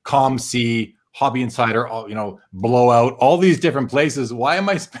 eBay, ComC, Hobby Insider, Blowout, all these different places? Why am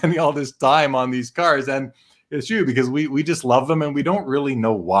I spending all this time on these cards? And it's true, because we just love them, and we don't really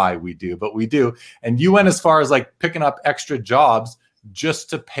know why we do, but we do. And you went as far as like picking up extra jobs just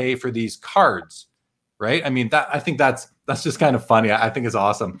to pay for these cards, right? I mean, I think that's just kind of funny. I think it's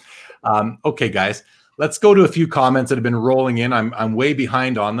awesome. Okay, guys, let's go to a few comments that have been rolling in. I'm way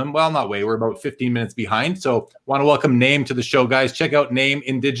behind on them. Well, not way. We're about 15 minutes behind. So want to welcome Name to the show, guys. Check out Name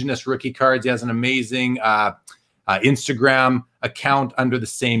Indigenous Rookie Cards. He has an amazing Instagram account under the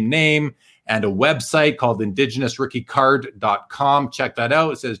same name and a website called indigenousrookiecard.com. Check that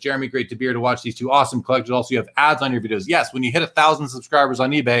out. It says, Jeremy, great to be here to watch these two awesome collectors. Also, you have ads on your videos. Yes, when you hit 1,000 subscribers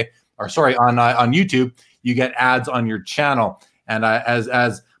on eBay, on YouTube, you get ads on your channel. And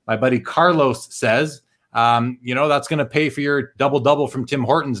as my buddy Carlos says, that's going to pay for your double from Tim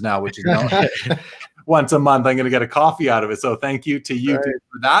Hortons now, which is once a month. I'm going to get a coffee out of it. So thank you to you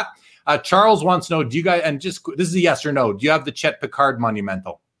for that. Charles wants to know, do you guys, and just this is a yes or no, do you have the Chet Picard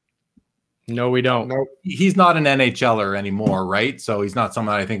Monumental? No, we don't. Nope. He's not an NHLer anymore, right? So he's not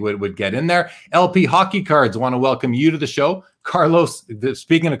someone I think would get in there. LP Hockey Cards want to welcome you to the show. Carlos,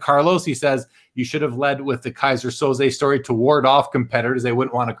 speaking of Carlos, he says you should have led with the Kaiser Soze story to ward off competitors. They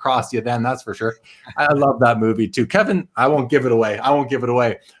wouldn't want to cross you then, that's for sure. I love that movie too. Kevin, I won't give it away.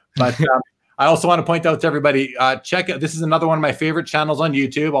 But I also want to point out to everybody, check out, this is another one of my favorite channels on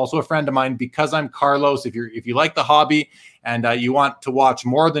YouTube, also a friend of mine, Because I'm Carlos. If you like the hobby and you want to watch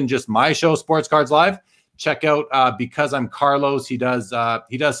more than just my show, Sports Cards Live, check out Because I'm Carlos. He does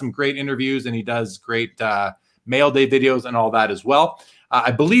some great interviews, and he does great mail day videos and all that as well.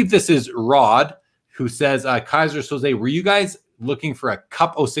 I believe this is Rod, who says, Kaiser Soze, were you guys looking for a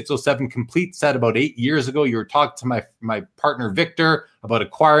Cup 0607 complete set about 8 years ago? You were talking to my partner Victor about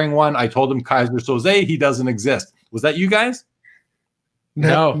acquiring one. I told him Kaiser Soze, he doesn't exist. Was that you guys?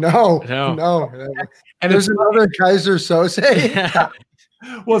 No. And there's another Kaiser Soze.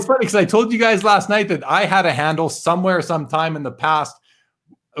 Well, it's funny because I told you guys last night that I had a handle somewhere, sometime in the past.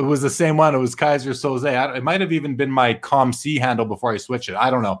 It was the same one. It was Kaiser Soze. It might have even been my ComC handle before I switched it.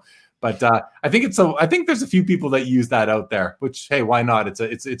 I don't know. But I think there's a few people that use that out there, which, hey, why not?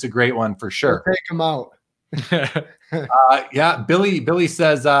 It's a great one for sure. We'll take them out. Yeah. Billy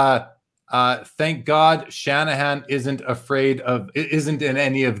says, thank God Shanahan isn't in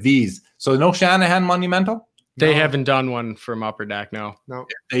any of these. So no Shanahan Monumental? They haven't done one from Upper Deck, no. If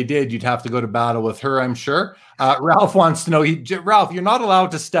they did, you'd have to go to battle with her, I'm sure. Ralph wants to know, Ralph, you're not allowed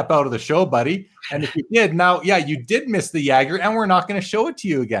to step out of the show, buddy. And if you did, now, yeah, you did miss the Jagger, and we're not going to show it to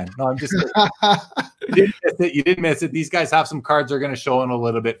you again. No, I'm just you did miss it. These guys have some cards they're going to show in a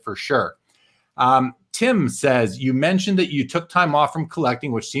little bit for sure. Tim says, you mentioned that you took time off from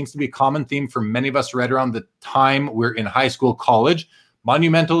collecting, which seems to be a common theme for many of us right around the time we're in high school, college.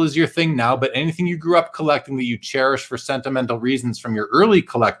 Monumental is your thing now, but anything you grew up collecting that you cherish for sentimental reasons from your early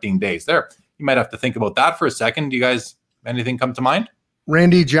collecting days, there, you might have to think about that for a second. Do you guys, anything come to mind?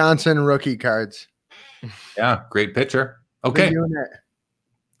 Randy Johnson rookie cards. Yeah, great picture. Okay. Big unit.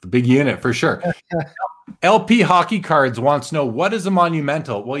 The big unit for sure. LP Hockey Cards wants to know, what is a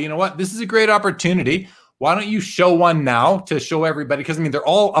Monumental? Well, you know what? This is a great opportunity. Why don't you show one now to show everybody? Because, I mean, they're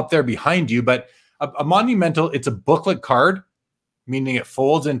all up there behind you, but a Monumental, it's a booklet card, meaning it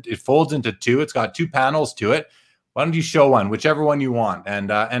folds into two. It's got two panels to it. Why don't you show one, whichever one you want?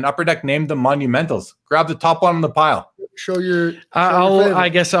 And Upper Deck named them Monumentals. Grab the top one on the pile. your I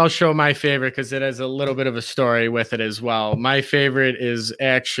guess I'll show my favorite because it has a little bit of a story with it as well. My favorite is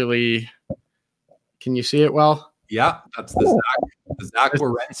actually, can you see it well? Yeah, that's the Zach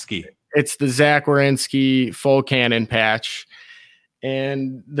Werenski. It's the Zach Werenski full cannon patch.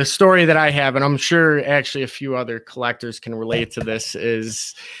 And the story that I have, and I'm sure actually a few other collectors can relate to this,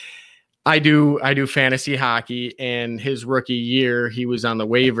 is I do fantasy hockey, and his rookie year, he was on the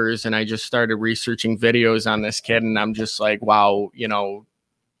waivers, and I just started researching videos on this kid, and I'm just like, wow,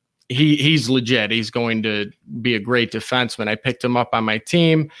 he's legit. He's going to be a great defenseman. I picked him up on my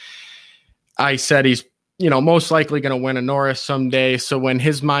team. I said he's most likely going to win a Norris someday. So when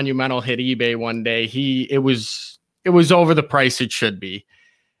his Monumental hit eBay one day, it was over the price it should be.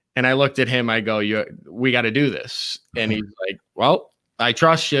 And I looked at him, I go, we got to do this. And he's like, well, I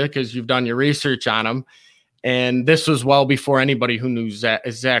trust you because you've done your research on him. And this was well before anybody who knew Zach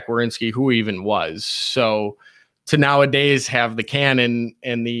Werenski, who he even was. So to nowadays have the cannon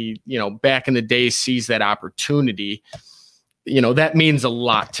and the, back in the day sees that opportunity, that means a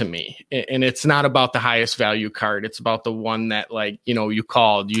lot to me. And it's not about the highest value card. It's about the one that you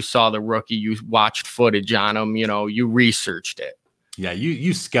called, you saw the rookie, you watched footage on him, you researched it. Yeah.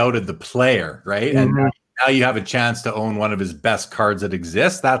 You scouted the player, right? Mm-hmm. And now you have a chance to own one of his best cards that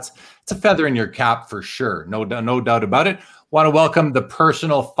exists. It's a feather in your cap for sure. No doubt about it. Want to welcome the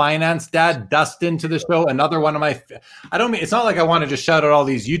personal finance dad, Dustin, to the show. Another one of my, it's not like I want to just shout out all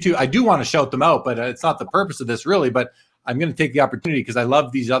these YouTube. I do want to shout them out, but it's not the purpose of this really, but I'm going to take the opportunity because I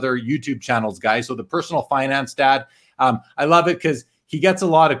love these other YouTube channels, guys. So the personal finance dad, I love it because he gets a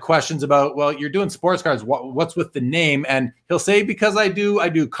lot of questions about, well, you're doing sports cards. What's with the name? And he'll say, because I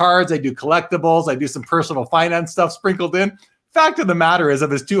do cards, I do collectibles, I do some personal finance stuff sprinkled in. Fact of the matter is, of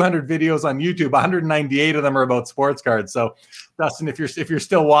his 200 videos on YouTube, 198 of them are about sports cards. So Dustin, if you're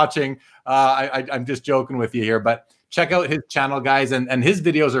still watching, I'm just joking with you here, but check out his channel, guys. And his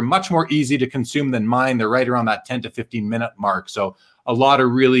videos are much more easy to consume than mine. They're right around that 10 to 15 minute mark. So a lot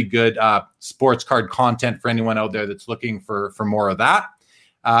of really good sports card content for anyone out there that's looking for more of that.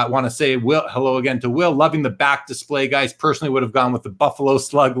 I want to say hello again to Will. Loving the back display, guys. Personally would have gone with the Buffalo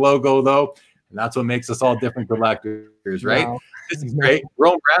Slug logo, though. And that's what makes us all different collectors, right? Wow. This is great.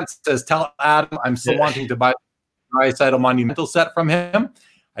 Rome Brand says, tell Adam I'm still wanting to buy the Draisaitl Monumental set from him.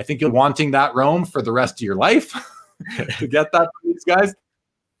 I think you're wanting that, Rome, for the rest of your life to get that from these guys.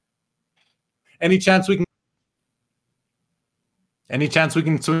 Any chance we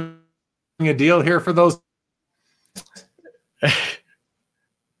can swing a deal here for those?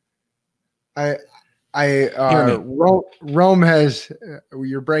 Rome has,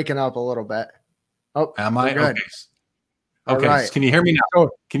 you're breaking up a little bit. Oh, am I? Okay. Right. Can you hear me now?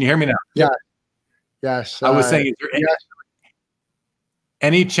 Can you hear me now? Yeah. Yes. I was saying, is there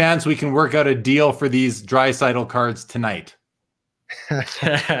any chance we can work out a deal for these Draisaitl cards tonight?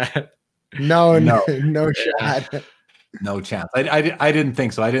 No shot. No chance. I didn't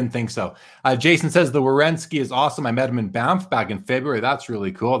think so. Jason says the Werenski is awesome. I met him in Banff back in February. That's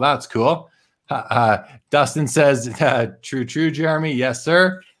really cool. That's cool. Dustin says, true, Jeremy. Yes,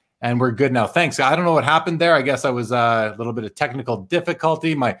 sir. And we're good now. Thanks. I don't know what happened there. I guess I was a little bit of technical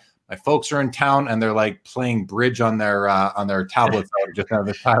difficulty. My folks are in town and they're like playing bridge on their tablets just on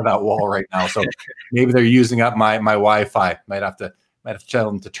the side of that wall right now. So maybe they're using up my Wi-Fi. Might have to tell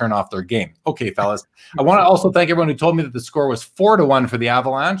them to turn off their game. Okay, fellas. I want to also thank everyone who told me that the score was 4-1 for the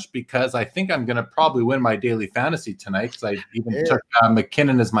Avalanche, because I think I'm going to probably win my daily fantasy tonight, because I even took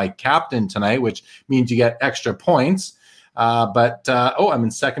McKinnon as my captain tonight, which means you get extra points. But I'm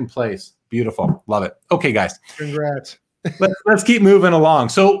in second place. Beautiful. Love it. Okay, guys. Congrats. Let's keep moving along.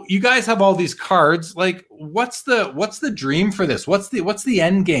 So you guys have all these cards. Like, what's the dream for this? What's the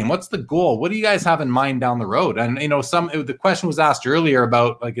end game? What's the goal? What do you guys have in mind down the road? And the question was asked earlier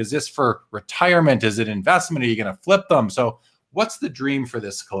about, like, is this for retirement? Is it investment? Are you going to flip them? So what's the dream for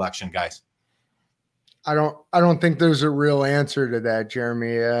this collection, guys? I don't think there's a real answer to that,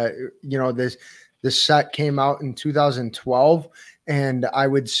 Jeremy. This set came out in 2012, and I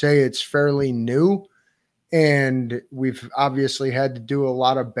would say it's fairly new. And we've obviously had to do a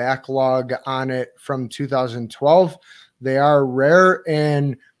lot of backlog on it from 2012. They are rare,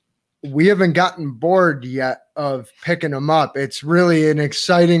 and we haven't gotten bored yet of picking them up. It's really an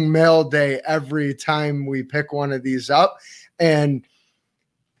exciting mail day every time we pick one of these up, and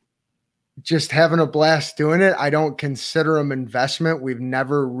just having a blast doing it. I don't consider them investment. We've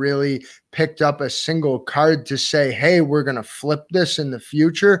never really picked up a single card to say, hey, we're going to flip this in the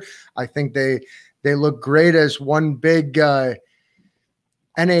future. I think they look great as one big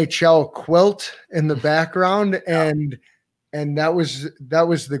NHL quilt in the background. And And that was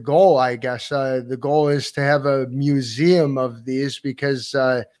the goal, I guess. The goal is to have a museum of these because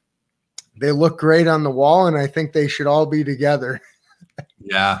they look great on the wall, and I think they should all be together.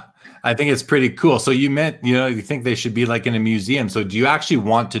 Yeah, I think it's pretty cool. So you think they should be like in a museum. So do you actually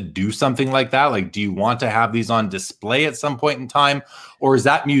want to do something like that? Like, do you want to have these on display at some point in time? Or is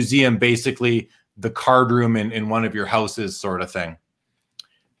that museum basically the card room in one of your houses sort of thing?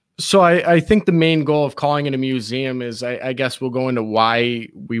 So I think the main goal of calling it a museum is, I guess we'll go into why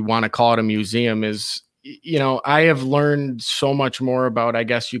we want to call it a museum is, I have learned so much more about, I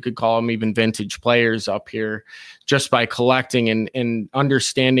guess you could call them even vintage players up here just by collecting and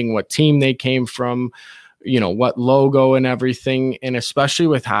understanding what team they came from, what logo and everything. And especially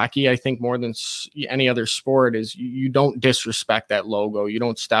with hockey, I think more than any other sport is you don't disrespect that logo. You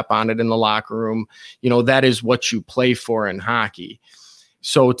don't step on it in the locker room. That is what you play for in hockey.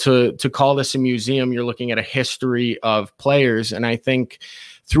 So to call this a museum, you're looking at a history of players. And I think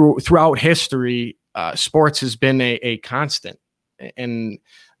throughout history, sports has been a constant. And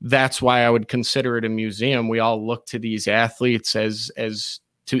that's why I would consider it a museum. We all look to these athletes as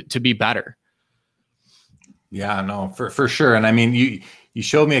to be better. Yeah, no, for sure. And I mean, you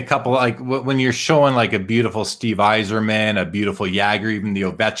showed me a couple, like when you're showing like a beautiful Steve Yzerman, a beautiful Jagr, even the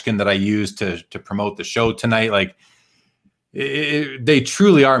Ovechkin that I used to promote the show tonight, like, they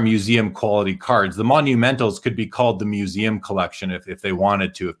truly are museum quality cards. The Monumentals could be called the museum collection if they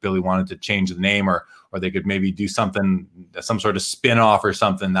wanted to, if Billy wanted to change the name, or they could maybe do some sort of spin-off or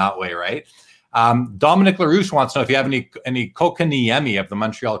something that way, right? Dominic LaRouche wants to know if you have any Kotkaniemi of the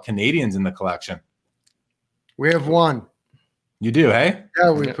Montreal Canadiens in the collection. We have one. You do, hey?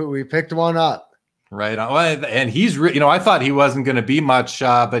 Yeah, we picked one up. Right on. Well, and he's I thought he wasn't going to be much,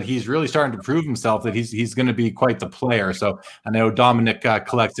 but he's really starting to prove himself that he's going to be quite the player. So I know Dominic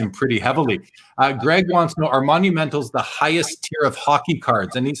collects him pretty heavily. Greg wants to know, are Monumentals the highest tier of hockey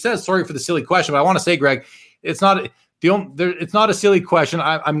cards? And he says, sorry for the silly question, but I want to say, Greg, it's not a silly question.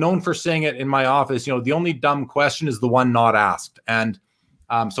 I'm known for saying it in my office. The only dumb question is the one not asked. And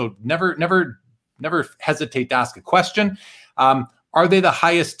so never hesitate to ask a question. Are they the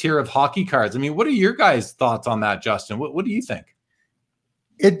highest tier of hockey cards? I mean, what are your guys' thoughts on that, Justin? What do you think?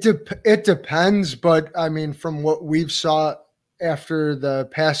 It depends, but I mean, from what we've saw after the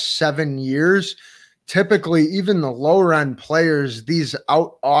past 7 years, typically even the lower end players, these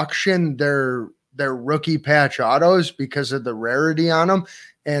out auction their rookie patch autos because of the rarity on them,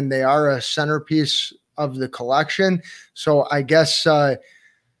 and they are a centerpiece of the collection. So I guess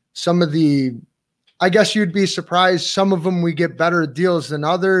I guess you'd be surprised. Some of them we get better deals than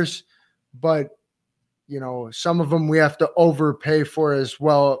others, but some of them we have to overpay for as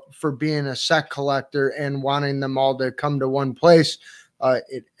well for being a set collector and wanting them all to come to one place.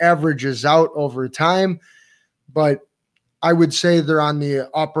 It averages out over time, but I would say they're on the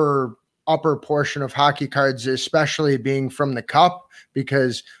upper portion of hockey cards, especially being from the Cup,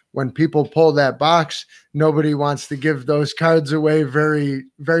 because when people pull that box, nobody wants to give those cards away very,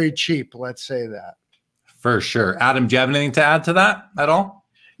 very cheap. Let's say that. For sure. Adam, do you have anything to add to that at all?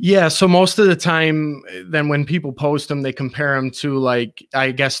 Yeah. So most of the time, then when people post them, they compare them to, like, I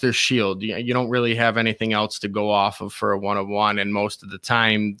guess their Shield. You don't really have anything else to go off of for a 1-of-1. And most of the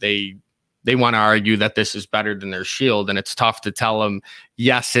time they want to argue that this is better than their Shield. And it's tough to tell them,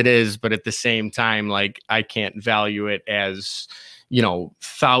 yes, it is. But at the same time, like, I can't value it as,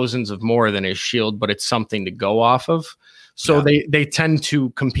 thousands of more than his Shield, but it's something to go off of. So they tend to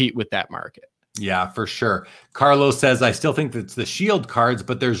compete with that market. Yeah, for sure. Carlos says, I still think it's the Shield cards,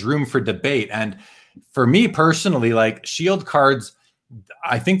 but there's room for debate. And for me personally, like, Shield cards,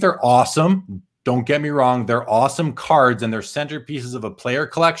 I think they're awesome. Don't get me wrong. They're awesome cards and they're centerpieces of a player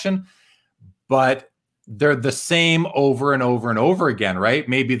collection, but they're the same over and over and over again, right?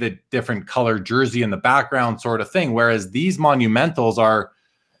 Maybe the different color jersey in the background sort of thing. Whereas these Monumentals are,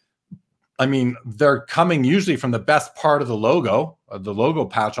 I mean, they're coming usually from the best part of the logo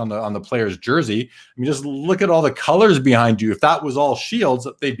patch on the player's jersey. I mean, just look at all the colors behind you. If that was all Shields,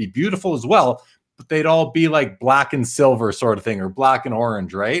 they'd be beautiful as well, but they'd all be like black and silver sort of thing, or black and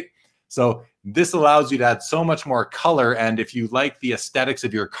orange, right? So this allows you to add so much more color. And if you like the aesthetics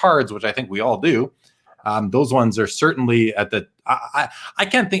of your cards, which I think we all do, those ones are certainly at the, I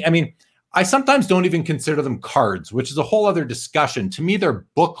can't think, I mean, I sometimes don't even consider them cards, which is a whole other discussion. To me, they're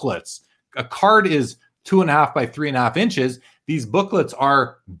booklets. A card is 2.5 by 3.5 inches. These booklets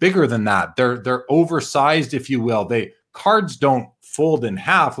are bigger than that. They're oversized, if you will. Cards don't fold in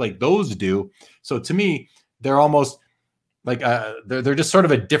half like those do. So to me, they're almost like they're just sort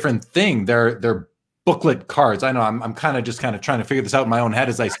of a different thing. They're booklet cards. I know I'm kind of trying to figure this out in my own head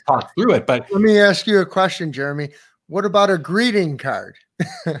as I talk through it. But let me ask you a question, Jeremy. What about a greeting card?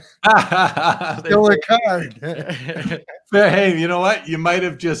 Still a card. Hey, you know what? You might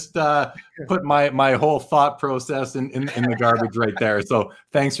have just put my whole thought process in the garbage right there. So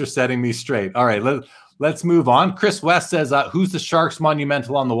thanks for setting me straight. All right, let's move on. Chris West says, who's the Sharks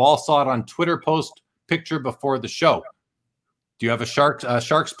monumental on the wall? Saw it on Twitter post picture before the show. Do you have a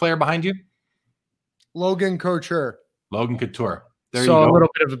Sharks player behind you? Logan Couture. Logan Couture. There so you go. A little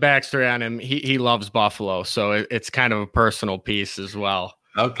bit of a backstory on him. He loves Buffalo, so it's kind of a personal piece as well.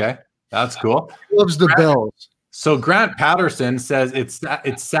 Okay, that's cool. He loves the Bills. So Grant Patterson says it's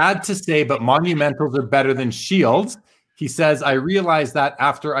sad to say, but monumentals are better than shields. He says, I realized that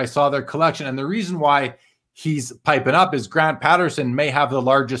after I saw their collection. And the reason why he's piping up is Grant Patterson may have the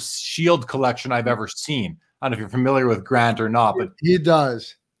largest shield collection I've ever seen. I don't know if you're familiar with Grant or not, but he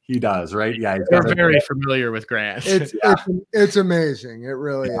does. He does, right? Yeah. We're very familiar with Grant. It's amazing. It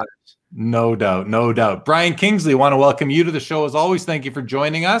really is. No doubt. No doubt. Brian Kingsley, want to welcome you to the show as always. Thank you for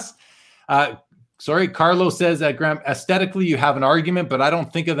joining us. Carlos says that Graham, aesthetically, you have an argument, but I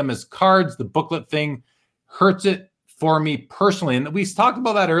don't think of them as cards. The booklet thing hurts it for me personally. And we talked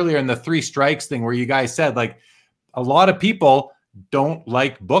about that earlier in the 3 strikes thing where you guys said, like, a lot of people don't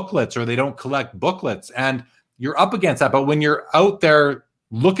like booklets or they don't collect booklets. And you're up against that. But when you're out there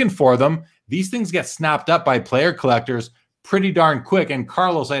looking for them, these things get snapped up by player collectors pretty darn quick. And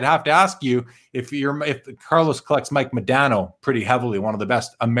Carlos, I'd have to ask you if Carlos collects Mike Modano pretty heavily, one of the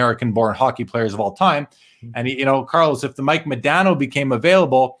best American-born hockey players of all time. And Carlos, if the Mike Modano became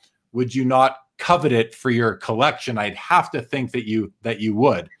available, would you not covet it for your collection? I'd have to think that you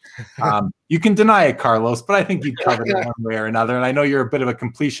would. You can deny it, Carlos, but I think you'd covet it one way or another. And I know you're a bit of a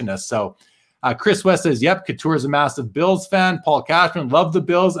completionist. So Chris West says, yep, Couture is a massive Bills fan. Paul Cashman, love the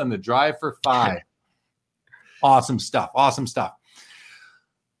Bills and the drive for 5. Awesome stuff. Awesome stuff.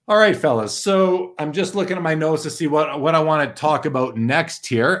 All right, fellas. So I'm just looking at my notes to see what I want to talk about next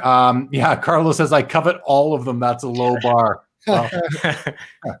here. Carlos says, I covet all of them. That's a low bar. Well,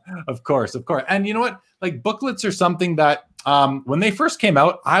 of course. And you know what? Like, booklets are something that when they first came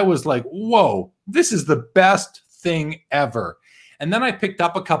out, I was like, whoa, this is the best thing ever. And then I picked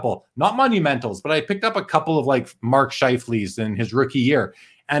up a couple, not monumentals, but I picked up a couple of like Mark Scheifele's in his rookie year.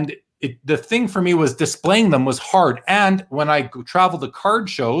 And the thing for me was displaying them was hard. And when I travel to card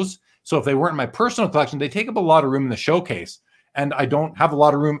shows, so if they weren't in my personal collection, they take up a lot of room in the showcase. And I don't have a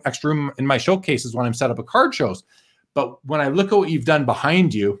lot of extra room in my showcases when I'm set up at card shows. But when I look at what you've done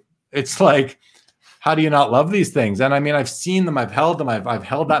behind you, it's like, how do you not love these things? And I mean, I've seen them, I've held them, I've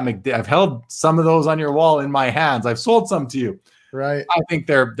held I've held some of those on your wall in my hands. I've sold some to you. Right. I think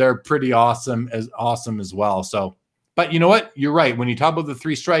they're pretty awesome as well. So, but you know what? You're right. When you talk about the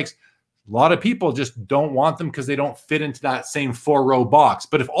 3 strikes, a lot of people just don't want them because they don't fit into that same 4-row box.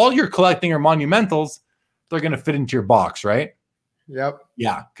 But if all you're collecting are monumentals, they're going to fit into your box, right? Yep.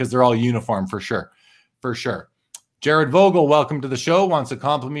 Yeah, because they're all uniform for sure. For sure. Jared Vogel, welcome to the show. Wants to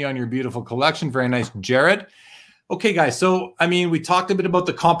compliment me on your beautiful collection. Very nice, Jared. Okay, guys. So, I mean, we talked a bit about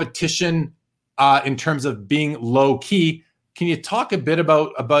the competition in terms of being low key. Can you talk a bit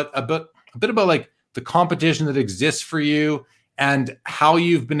about like the competition that exists for you and how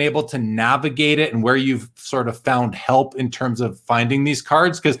you've been able to navigate it and where you've sort of found help in terms of finding these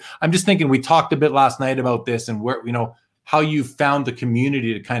cards? Because I'm just thinking, we talked a bit last night about this and where, how you found the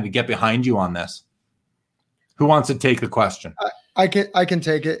community to kind of get behind you on this. Who wants to take the question? I can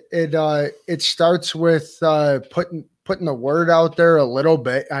take it. It starts with putting the word out there a little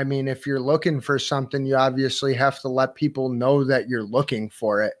bit. I mean, if you're looking for something, you obviously have to let people know that you're looking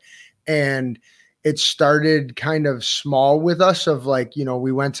for it. And it started kind of small with us of like,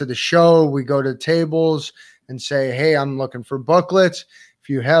 we went to the show, we go to tables and say, hey, I'm looking for booklets. If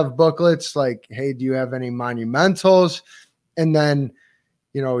you have booklets, like, hey, do you have any monumentals? And then,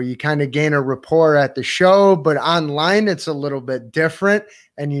 you kind of gain a rapport at the show, but online it's a little bit different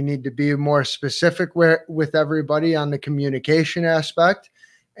and you need to be more specific with everybody on the communication aspect.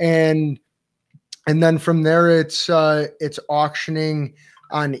 And then from there it's auctioning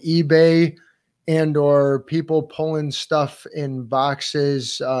on eBay and or people pulling stuff in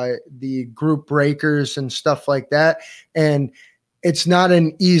boxes, the group breakers and stuff like that. And it's not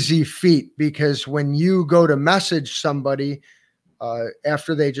an easy feat because when you go to message somebody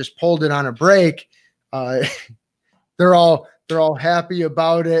after they just pulled it on a break, they're all happy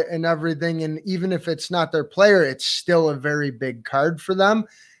about it and everything. And even if it's not their player, it's still a very big card for them.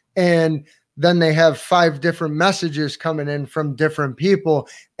 And then they have 5 different messages coming in from different people.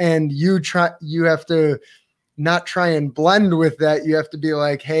 And you have to not try and blend with that. You have to be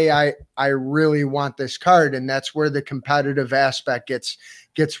like, hey, I really want this card. And that's where the competitive aspect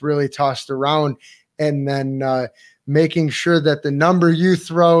gets really tossed around. And then making sure that the number you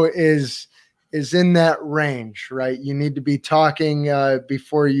throw is in that range, right? You need to be talking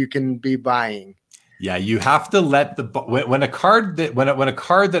before you can be buying. Yeah, you have to let when a card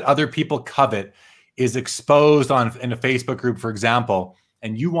that other people covet is exposed in a Facebook group, for example,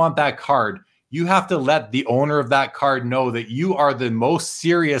 and you want that card, you have to let the owner of that card know that you are the most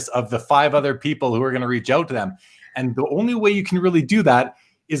serious of the 5 other people who are going to reach out to them. And the only way you can really do that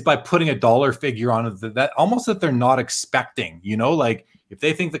is by putting a dollar figure on it that almost that they're not expecting, like if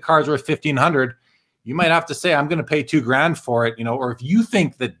they think the card's worth $1,500, you might have to say, I'm going to pay $2,000 for it, or if you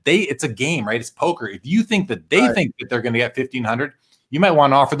think that it's a game, right? It's poker. If you think that they think that they're going to get $1,500, you might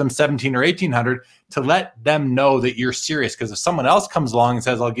want to offer them $1,700 or $1,800 to let them know that you're serious. Because if someone else comes along and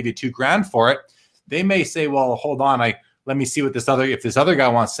says, I'll give you $2,000 for it, they may say, well, hold on, let me see what if this other guy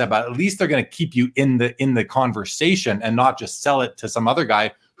wants to say about it. At least they're going to keep you in the conversation and not just sell it to some other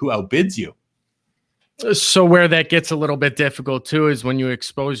guy who outbids you. So where that gets a little bit difficult too is when you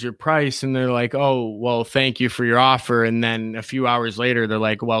expose your price and they're like, oh, well, thank you for your offer. And then a few hours later, they're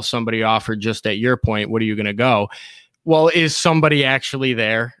like, well, somebody offered just at your point. What are you going to go? Well, is somebody actually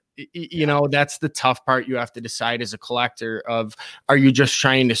there? That's the tough part. You have to decide as a collector of, are you just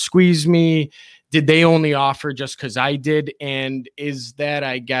trying to squeeze me? Did they only offer just because I did? And is that,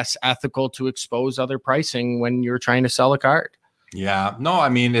 I guess, ethical to expose other pricing when you're trying to sell a card? Yeah, no, I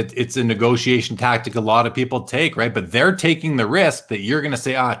mean, it's a negotiation tactic a lot of people take, right? But they're taking the risk that you're going to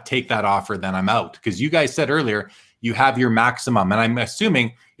say, take that offer, then I'm out. Because you guys said earlier, you have your maximum. And I'm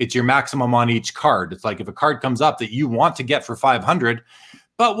assuming it's your maximum on each card. It's like if a card comes up that you want to get for $500,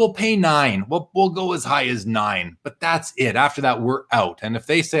 but we'll pay $9. We'll go as high as $9. But that's it. After that, we're out. And if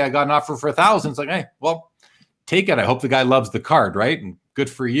they say I got an offer for $1,000, it's like, hey, well, take it. I hope the guy loves the card, right? And good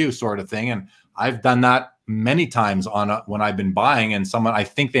for you, sort of thing. And I've done that many times when I've been buying and someone, I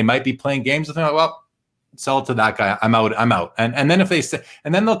think they might be playing games with me. Like, well, sell it to that guy. I'm out. And then if they say,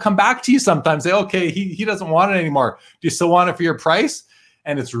 and then they'll come back to you sometimes, say, okay, he doesn't want it anymore. Do you still want it for your price?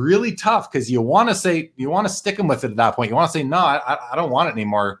 And it's really tough because you want to stick them with it at that point. You want to say, no, I don't want it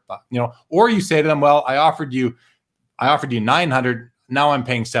anymore. Or you say to them, well, I offered you $900. Now I'm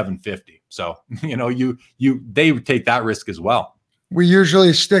paying $750. So, they take that risk as well. We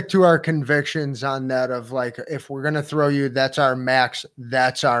usually stick to our convictions on that of like, if we're going to throw you, that's our max.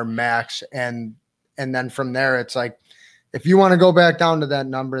 And then from there, it's like, if you want to go back down to that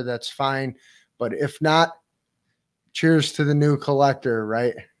number, that's fine. But if not, cheers to the new collector,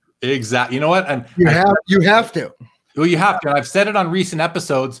 right? Exactly. You know what? And you have to. Well, you have to. And I've said it on recent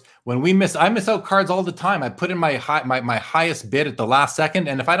episodes. When I miss out cards all the time. I put in my highest bid at the last second.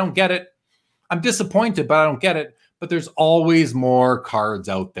 And if I don't get it, I'm disappointed, but I don't get it. But there's always more cards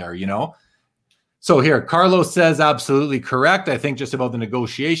out there, So here, Carlos says absolutely correct. I think just about the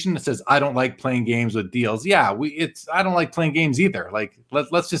negotiation. It says, I don't like playing games with deals. Yeah, I don't like playing games either. Like,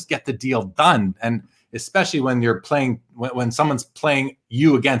 let's just get the deal done. And especially when you're playing, when someone's playing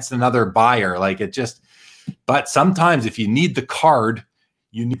you against another buyer, but sometimes if you need the card,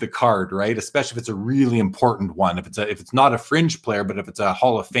 you need the card, right? Especially if it's a really important one. If it's not a fringe player, but if it's a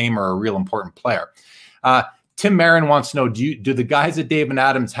Hall of Famer or a real important player. Tim Marin wants to know, do the guys at Dave and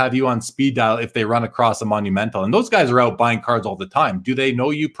Adams have you on speed dial if they run across a monumental? And those guys are out buying cards all the time. Do they know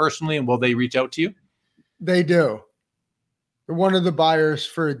you personally and will they reach out to you? They do. One of the buyers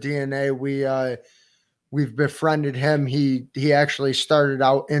for DNA, we've befriended him. He actually started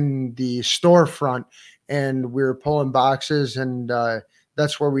out in the storefront and we were pulling boxes and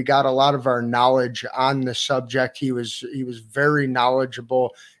that's where we got a lot of our knowledge on the subject. He was very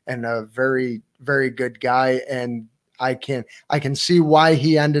knowledgeable and a very, very good guy. And I can see why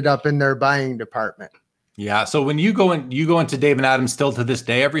he ended up in their buying department. Yeah. So when you go into Dave and Adams still to this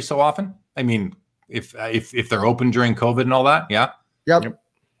day, every so often, I mean, if they're open during COVID and all that. Yeah. Yep.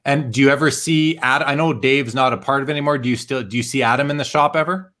 And do you ever see Adam? I know Dave's not a part of it anymore. Do you see Adam in the shop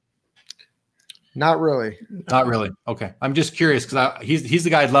ever? Not really. Not really. Okay. I'm just curious because he's the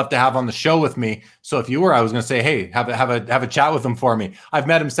guy I'd love to have on the show with me. So if you were, I was going to say, hey, have a chat with him for me. I've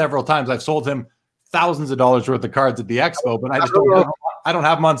met him several times. I've sold him thousands of dollars worth of cards at the expo, but I don't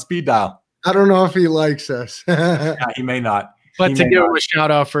have him on speed dial. I don't know if he likes us. Yeah, he may not. But to give him a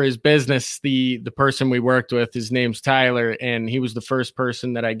shout out for his business, the person we worked with, his name's Tyler, and he was the first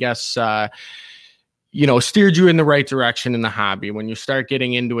person that I guess steered you in the right direction in the hobby. When you start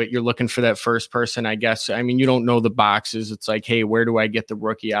getting into it, you're looking for that first person, I guess. I mean, you don't know the boxes. It's like, hey, where do I get the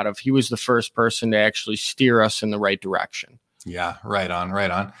rookie out of? He was the first person to actually steer us in the right direction. Yeah, right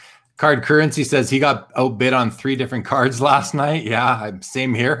on. Card Currency says he got outbid on 3 different cards last night. Yeah,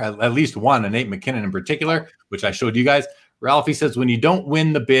 same here. At least one, and Nate McKinnon in particular, which I showed you guys. Ralphie says, when you don't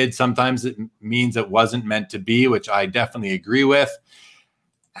win the bid, sometimes it means it wasn't meant to be, which I definitely agree with.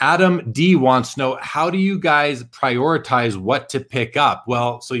 Adam D wants to know, how do you guys prioritize what to pick up?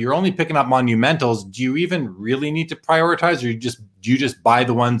 Well, so you're only picking up monumentals. Do you even really need to prioritize, or do you just buy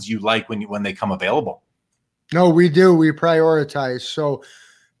the ones you like when they come available? No, we do. We prioritize. So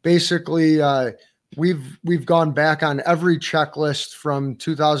basically, we've gone back on every checklist from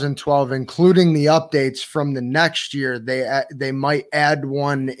 2012, including the updates from the next year. They might add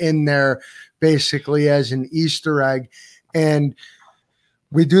one in there basically as an Easter egg, and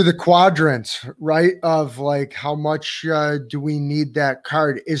we do the quadrants, right? Of like, how much do we need that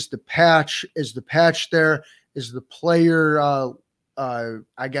card? Is the patch there? Is the player,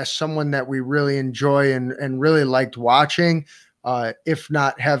 I guess, someone that we really enjoy and really liked watching? If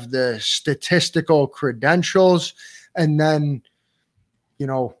not, have the statistical credentials? And then,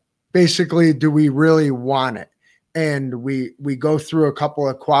 basically, do we really want it? And we go through a couple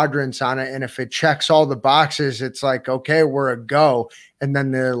of quadrants on it. And if it checks all the boxes, it's like, okay, we're a go. And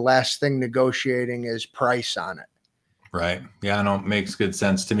then the last thing negotiating is price on it. Right. Yeah, no, it makes good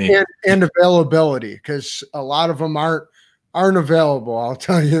sense to me. And availability, because a lot of them aren't available. I'll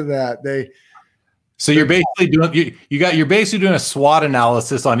tell you that. So you're basically you're basically doing a SWOT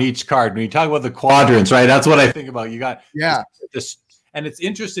analysis on each card. When you talk about the quadrants, right? That's what I think about. You got this. And it's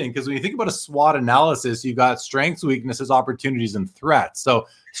interesting because when you think about a SWOT analysis, you got strengths, weaknesses, opportunities, and threats. So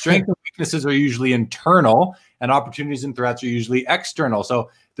strengths and weaknesses are usually internal, and opportunities and threats are usually external.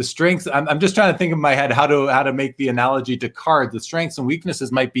 So the strengths, I'm just trying to think in my head how to make the analogy to cards. The strengths and weaknesses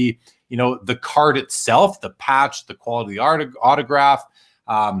might be, the card itself, the patch, the quality of the autograph,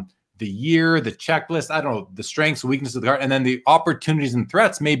 the year, the checklist. I don't know, the strengths and weaknesses of the card. And then the opportunities and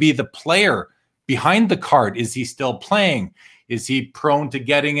threats may be the player behind the card. Is he still playing? Is he prone to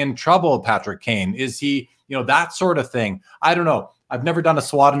getting in trouble, Patrick Kane? Is he, that sort of thing? I don't know. I've never done a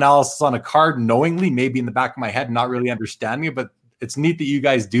SWOT analysis on a card knowingly, maybe in the back of my head, not really understanding it, but it's neat that you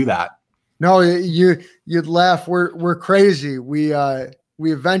guys do that. No, you'd laugh. We're crazy. We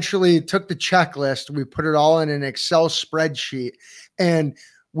eventually took the checklist. We put it all in an Excel spreadsheet, and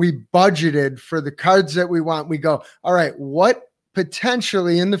we budgeted for the cards that we want. We go, all right, what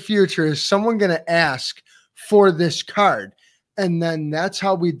potentially in the future is someone going to ask for this card? And then that's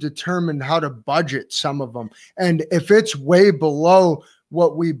how we determined how to budget some of them. And if it's way below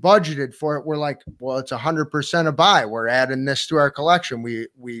what we budgeted for it, we're like, well, it's 100% a buy. We're adding this to our collection.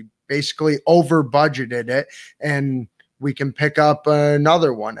 We basically over budgeted it, and we can pick up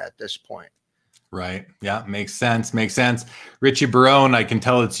another one at this point. Right. Yeah. Makes sense. Richie Barone, I can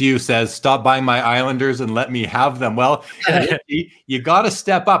tell it's you, says, stop buying my Islanders and let me have them. Well, you got to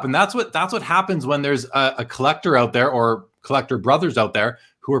step up. And that's what happens when there's a collector out there, or collector brothers out there,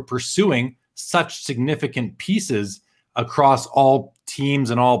 who are pursuing such significant pieces across all teams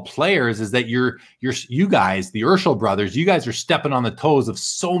and all players, is that you guys, the Urschel brothers, you guys are stepping on the toes of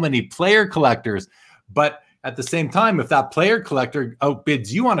so many player collectors. But at the same time, if that player collector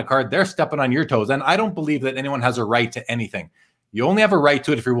outbids you on a card, they're stepping on your toes. And I don't believe that anyone has a right to anything. You only have a right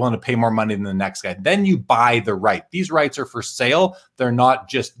to it if you're willing to pay more money than the next guy. Then you buy the right. These rights are for sale. They're not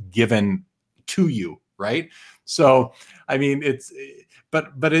just given to you, right? So, I mean, it's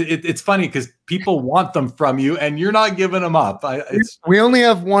funny because people want them from you and you're not giving them up. We only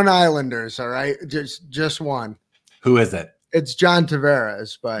have one Islanders, all right? Just one. Who is it? It's John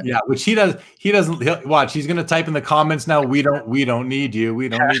Tavares, but yeah, which he doesn't watch. He's going to type in the comments now. We don't need you. We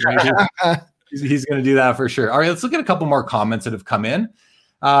don't need you. He's going to do that for sure. All right, let's look at a couple more comments that have come in.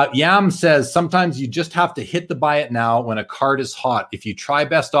 Yam says, sometimes you just have to hit the buy it now when a card is hot. If you try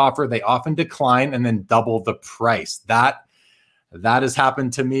best offer, they often decline and then double the price. That has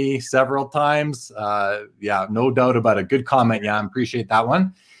happened to me several times. Yeah, no doubt about it. Good comment, Yam. Appreciate that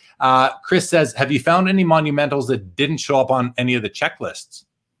one. Chris says, have you found any monumentals that didn't show up on any of the checklists?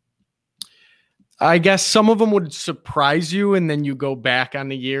 I guess some of them would surprise you, and then you go back on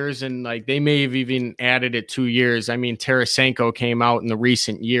the years, and like they may have even added it 2 years. I mean, Tarasenko came out in the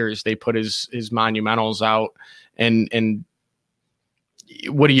recent years. They put his monumentals out, and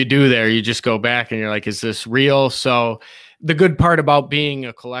what do you do there? You just go back and you're like, is this real? So the good part about being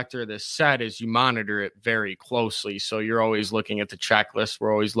a collector of this set is you monitor it very closely. So you're always looking at the checklist.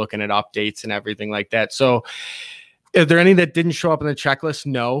 We're always looking at updates and everything like that. So are there any that didn't show up in the checklist?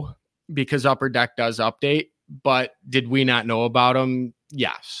 No, because Upper Deck does update. But did we not know about them?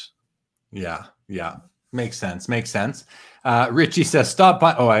 Yes. Yeah. Makes sense. Richie says, stop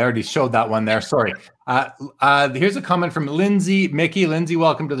by. Oh, I already showed that one there. Sorry. Here's a comment from Lindsay. Mickey, Lindsay,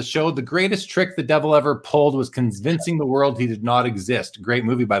 welcome to the show. The greatest trick the devil ever pulled was convincing the world he did not exist. Great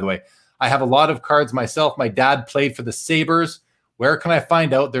movie, by the way. I have a lot of cards myself. My dad played for the Sabres. Where can I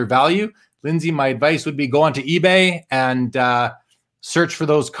find out their value? Lindsay, my advice would be go onto eBay and search for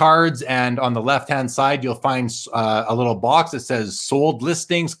those cards. And on the left-hand side, you'll find a little box that says sold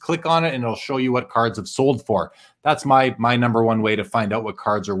listings. Click on it and it'll show you what cards have sold for. That's my number one way to find out what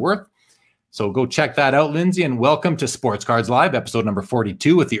cards are worth. So go check that out, Lindsay, and welcome to Sports Cards Live, episode number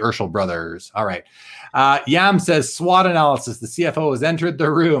 42 with the Urschel brothers. All right. Yam says, SWOT analysis. The CFO has entered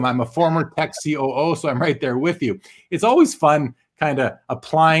the room. I'm a former tech COO, so I'm right there with you. It's always fun kind of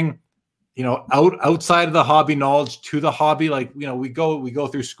applying, outside of the hobby knowledge to the hobby. Like, we go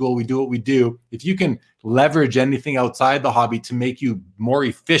through school, we do what we do. If you can leverage anything outside the hobby to make you more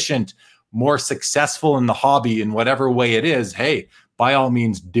efficient, more successful in the hobby in whatever way it is, hey, by all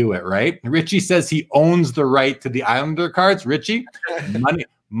means, do it, right? Richie says he owns the right to the Islander cards. Richie,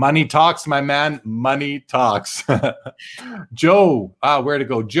 money talks, my man. Money talks. Joe, where to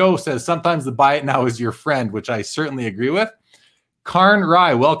go? Joe says sometimes the buy it now is your friend, which I certainly agree with. Karn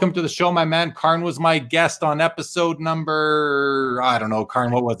Rai, welcome to the show, my man. Karn was my guest on episode number, I don't know,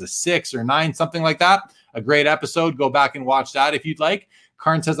 Karn, what was it, 6 or 9, something like that. A great episode. Go back and watch that if you'd like.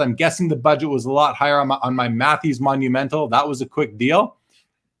 Karn says, I'm guessing the budget was a lot higher on my Matthews Monumental. That was a quick deal.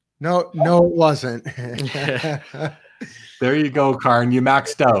 No, it wasn't. There you go, Karn. You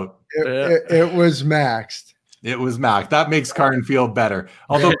maxed out. It was maxed. It was maxed. That makes Karn feel better.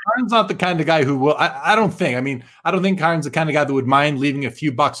 Although Karn's not the kind of guy who will, I don't think Karn's the kind of guy that would mind leaving a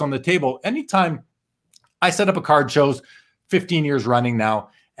few bucks on the table. Anytime I set up a card shows 15 years running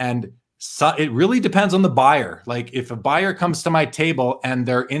now, and so it really depends on the buyer. Like if a buyer comes to my table and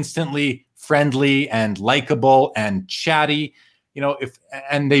they're instantly friendly and likable and chatty,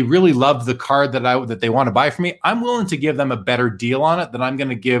 and they really love the card that they want to buy from me, I'm willing to give them a better deal on it than I'm going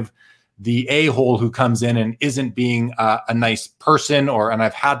to give the a-hole who comes in and isn't being a nice person. And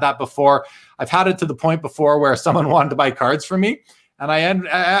I've had that before. I've had it to the point before where someone wanted to buy cards from me. And I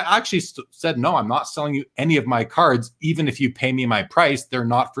actually said, no, I'm not selling you any of my cards. Even if you pay me my price, they're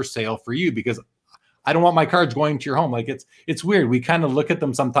not for sale for you because I don't want my cards going to your home. Like it's weird. We kind of look at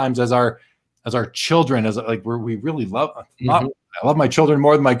them sometimes as our children, as like we really love. I love my children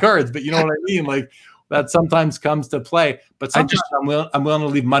more than my cards, but you know what I mean. Like that sometimes comes to play. But sometimes I'm willing to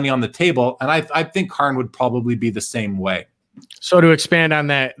leave money on the table, and I think Karn would probably be the same way. So to expand on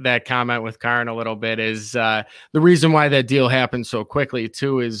that comment with Karn a little bit is the reason why that deal happened so quickly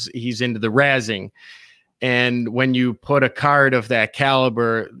too is he's into the razzing. And when you put a card of that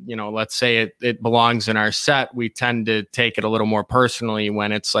caliber, let's say it belongs in our set, we tend to take it a little more personally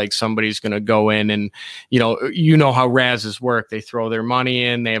when it's like somebody's going to go in and, how razzes work. They throw their money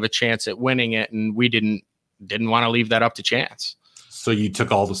in, they have a chance at winning it. And we didn't want to leave that up to chance. So you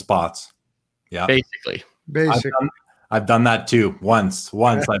took all the spots. Yeah. Basically. I've done that too. Once.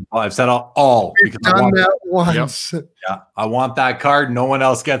 I've said all because I want that once. Yep. Yeah, I want that card. No one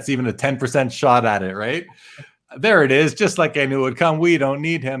else gets even a 10% shot at it, right? There it is. Just like I knew it would come. We don't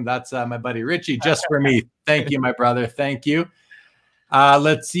need him. That's my buddy Richie, just for me. Thank you, my brother. Thank you.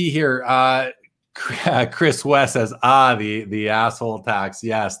 Let's see here. Chris West says, the asshole tax.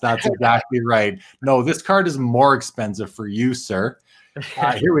 Yes, that's exactly right. No, this card is more expensive for you, sir.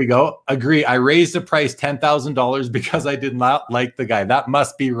 Here we go. Agree. I raised the price $10,000 because I did not like the guy. That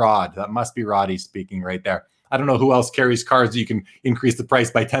must be Rod. That must be Roddy speaking right there. I don't know who else carries cards. You can increase the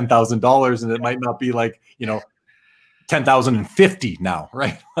price by $10,000 and it might not be like, $10,050 now,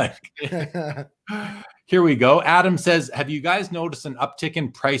 right? Like, here we go. Adam says, have you guys noticed an uptick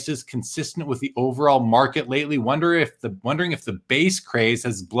in prices consistent with the overall market lately? Wondering if the base craze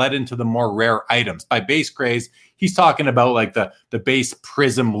has bled into the more rare items. By base craze, he's talking about like the base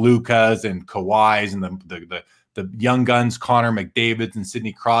Prism Lucas and Kawhis and the young guns, Connor McDavids and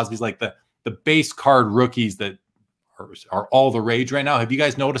Sidney Crosby's, like the base card rookies that are all the rage right now. Have you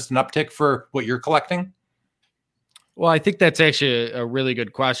guys noticed an uptick for what you're collecting? Well, I think that's actually a really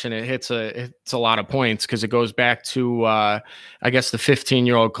good question. It hits a lot of points because it goes back to, I guess, the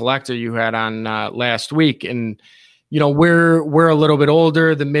 15-year-old collector you had on last week. And, we're a little bit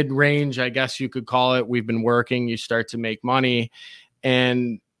older, the mid-range, I guess you could call it. We've been working. You start to make money.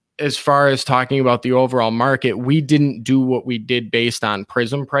 And as far as talking about the overall market, we didn't do what we did based on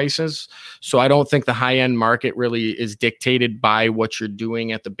Prism prices. So I don't think the high-end market really is dictated by what you're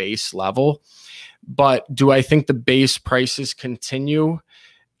doing at the base level. But do I think the base prices continue?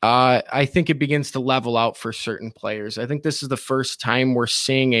 I think it begins to level out for certain players. I think this is the first time we're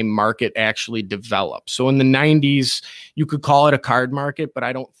seeing a market actually develop. So in the 90s, you could call it a card market, but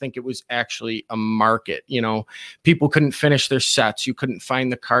I don't think it was actually a market. You know, people couldn't finish their sets. You couldn't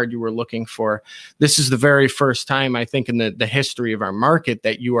find the card you were looking for. This is the very first time, I think, in the history of our market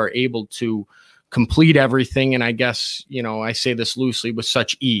that you are able to complete everything. And I guess, you know, I say this loosely, with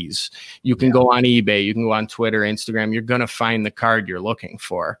such ease. You can go on eBay, you can go on Twitter, Instagram, you're going to find the card you're looking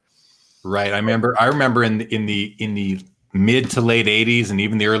for. Right. I remember in the mid to late 80s and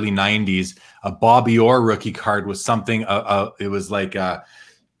even the early 90s, a Bobby Orr rookie card was something, it was like,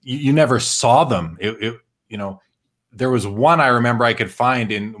 you never saw them. You know, there was one I remember I could find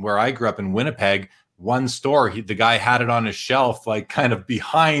in where I grew up in Winnipeg. One store, the guy had it on his shelf, like kind of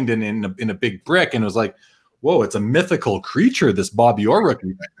behind and in a big brick, and it was like, whoa, it's a mythical creature, this Bobby Orr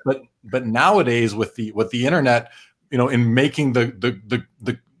rookie. But nowadays with the internet, you know, in making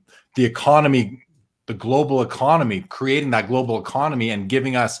the economy, the global economy, creating that global economy and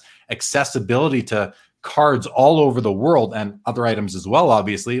giving us accessibility to cards all over the world and other items as well,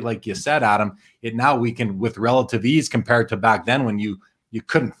 obviously, like you said, Adam, now we can, with relative ease compared to back then when you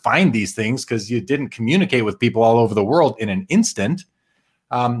couldn't find these things because you didn't communicate with people all over the world in an instant.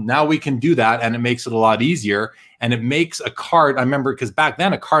 Now we can do that, and it makes it a lot easier. And it makes a card, I remember, because back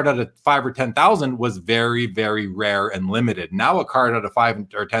then a card out of 5 or 10,000 was very, very rare and limited. Now a card out of 5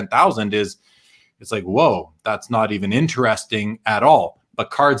 or 10,000 it's like, whoa, that's not even interesting at all. But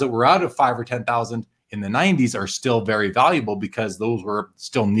cards that were out of 5 or 10,000 in the 90s are still very valuable because those were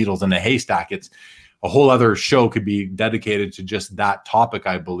still needles in a haystack. It's a whole other show could be dedicated to just that topic,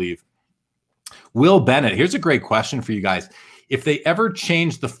 I believe. Will Bennett, here's a great question for you guys. If they ever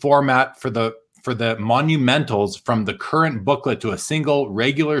change the format for the monumentals from the current booklet to a single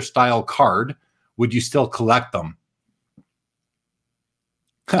regular style card, would you still collect them?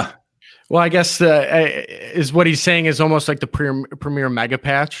 Huh. Well, I guess is what he's saying is almost like the premier mega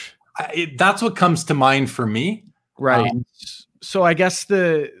patch. That's what comes to mind for me. Right. So I guess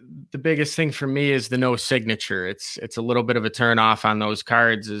the biggest thing for me is the no signature. It's a little bit of a turn off on those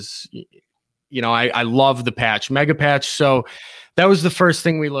cards. Is, you know, I love the mega patch. So that was the first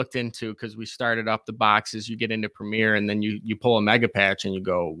thing we looked into because we started up the boxes. You get into Premier and then you pull a mega patch and you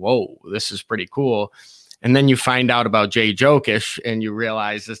go, whoa, this is pretty cool. And then you find out about Jay Jokic and you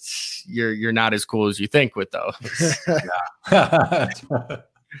realize you're not as cool as you think with those.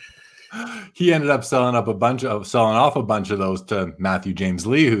 He ended up selling off a bunch of those to Matthew James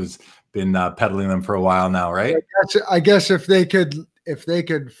Lee, who's been peddling them for a while now, right? I guess if they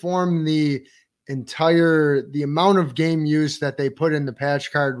could form the amount of game use that they put in the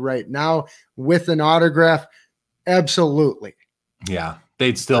patch card right now with an autograph, absolutely. Yeah,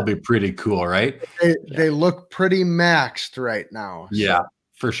 they'd still be pretty cool, right? They look pretty maxed right now. Yeah. So.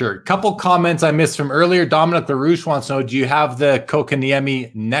 For sure. Couple comments I missed from earlier. Dominic LaRouche wants to know, do you have the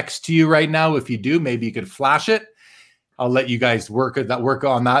Kotkaniemi next to you right now? If you do, maybe you could flash it. I'll let you guys work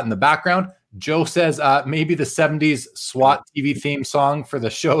on that in the background. Joe says maybe the 70s SWAT TV theme song for the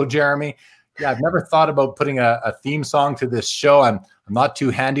show, Jeremy. Yeah, I've never thought about putting a theme song to this show. I'm not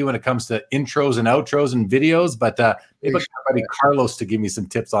too handy when it comes to intros and outros and videos, but maybe I'll get my buddy Carlos to give me some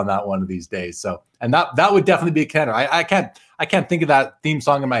tips on that one of these days. So, and that would definitely be a contender. I can't think of that theme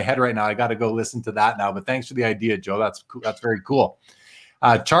song in my head right now. I got to go listen to that now. But thanks for the idea, Joe. That's cool. That's very cool.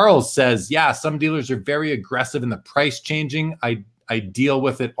 Charles says, yeah, some dealers are very aggressive in the price changing. I deal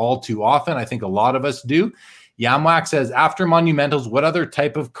with it all too often. I think a lot of us do. Yamwak says, after monumentals, what other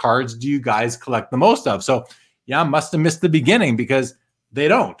type of cards do you guys collect the most of? So Yam must have missed the beginning because they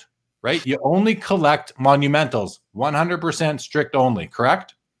don't, right? You only collect monumentals, 100% strict only,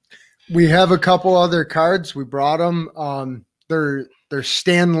 correct? We have a couple other cards. We brought them. They're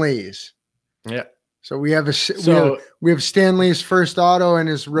Stan Lee's. Yeah. So we have Stan Lee's first auto and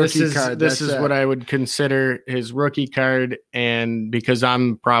his rookie card. This is what I would consider his rookie card, and because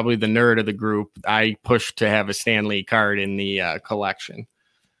I'm probably the nerd of the group, I pushed to have a Stan Lee card in the collection.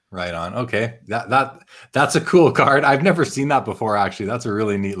 Right on. Okay, that's a cool card. I've never seen that before. Actually, that's a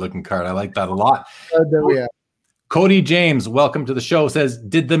really neat looking card. I like that a lot. Cody James, welcome to the show, says,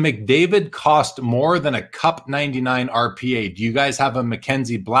 did the McDavid cost more than a Cup 99 RPA? Do you guys have a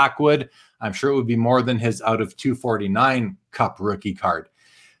Mackenzie Blackwood? I'm sure it would be more than his out of 249 Cup rookie card.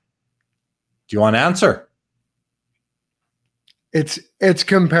 Do you want to answer? It's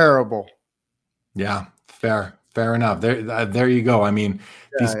comparable. Yeah, fair enough. There you go. I mean,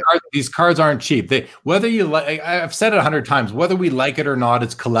 these cards aren't cheap. Whether you like, I've said it 100 times, whether we like it or not,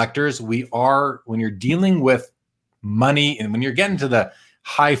 as collectors, when you're dealing with money and when you're getting to the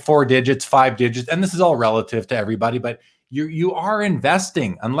high 4 digits, 5 digits, and this is all relative to everybody, but you are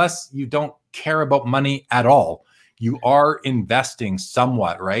investing, unless you don't care about money at all. You are investing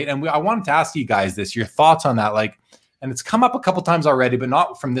somewhat, right? And I wanted to ask you guys this, your thoughts on that. Like, and it's come up a couple times already, but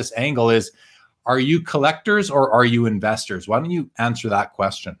not from this angle, is, are you collectors or are you investors? Why don't you answer that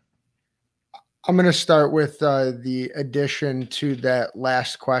question? I'm going to start with the addition to that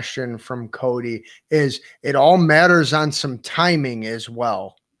last question from Cody. Is it all matters on some timing as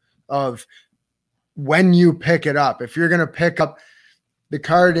well of when you pick it up. If you're going to pick up the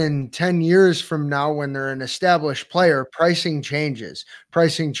card in 10 years from now, when they're an established player, pricing changes.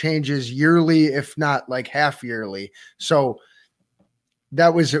 Pricing changes yearly, if not like half yearly. So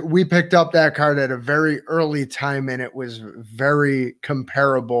that was it. We picked up that card at a very early time, and it was very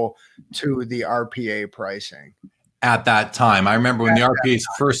comparable to the RPA pricing at that time. I remember when the RPAs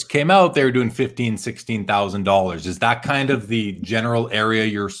first came out, they were doing $15,000, $16,000. Is that kind of the general area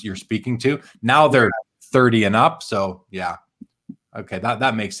you're speaking to? Now they're 30 and up. So yeah. Okay,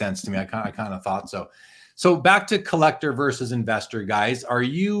 that makes sense to me. I kind of thought so. So back to collector versus investor, guys. Are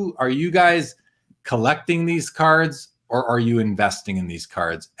you guys collecting these cards, or are you investing in these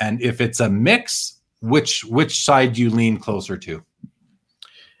cards? And if it's a mix, which side do you lean closer to?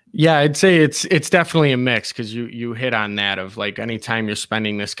 Yeah, I'd say it's definitely a mix, because you hit on that of like, anytime you're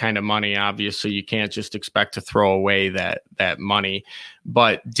spending this kind of money, obviously you can't just expect to throw away that money.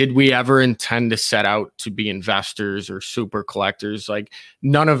 But did we ever intend to set out to be investors or super collectors? Like,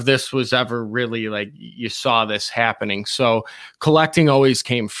 none of this was ever really like you saw this happening. So collecting always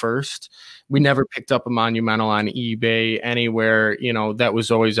came first. We never picked up a Monumental on eBay, anywhere. That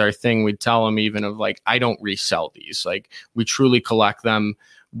was always our thing. We'd tell them even of like, I don't resell these. Like, we truly collect them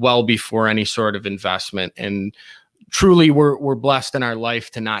well before any sort of investment. And truly we're blessed in our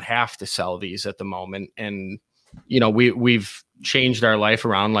life to not have to sell these at the moment. And, we've changed our life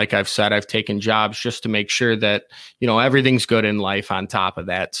around. Like I've said, I've taken jobs just to make sure that, everything's good in life on top of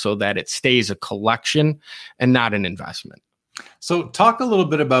that, so that it stays a collection and not an investment. So talk a little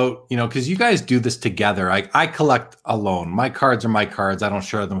bit about, because you guys do this together. I collect alone. My cards are my cards. I don't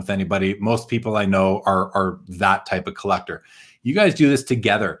share them with anybody. Most people I know are that type of collector. You guys do this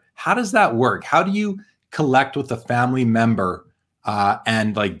together. How does that work? How do you collect with a family member?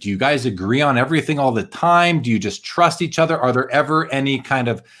 And like, do you guys agree on everything all the time? Do you just trust each other? Are there ever any kind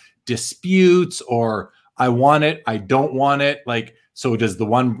of disputes, or I want it, I don't want it? Like, so do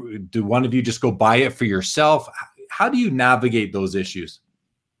one of you just go buy it for yourself? How do you navigate those issues?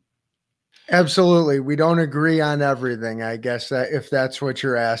 Absolutely. We don't agree on everything, I guess, if that's what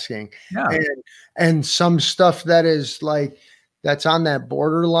you're asking. Yeah. And some stuff that is like, that's on that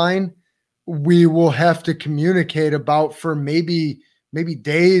borderline, we will have to communicate about for maybe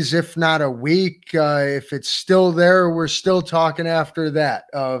days, if not a week. If it's still there, we're still talking after that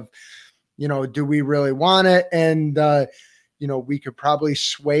of, do we really want it? And, we could probably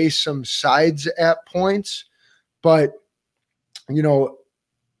sway some sides at points, but,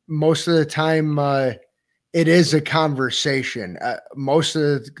 most of the time, it is a conversation. Most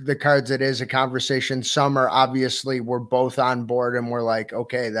of the cards, it is a conversation. Some are obviously we're both on board and we're like,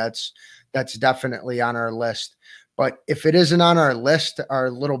 okay, that's definitely on our list. But if it isn't on our list, our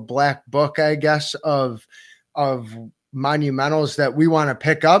little black book, I guess, of monumentals that we want to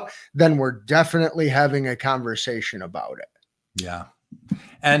pick up, then we're definitely having a conversation about it. Yeah.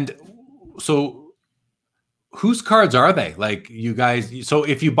 And so whose cards are they? Like, you guys, so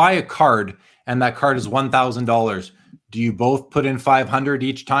if you buy a card and that card is $1,000, do you both put in $500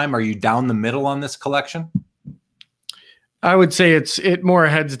 each time? Are you down the middle on this collection? I would say it more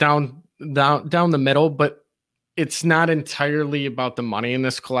heads down the middle, but it's not entirely about the money in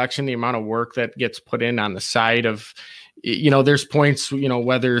this collection. The amount of work that gets put in on the side of, there's points,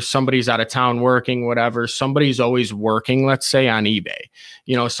 whether somebody's out of town working, whatever, somebody's always working, let's say on eBay,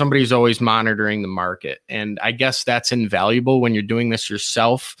 somebody's always monitoring the market. And I guess that's invaluable when you're doing this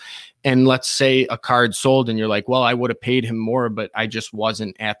yourself. And let's say a card sold and you're like, well, I would have paid him more, but I just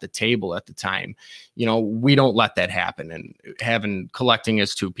wasn't at the table at the time. We don't let that happen, and collecting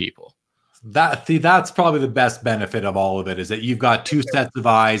as two people. That's probably the best benefit of all of it, is that you've got two sets of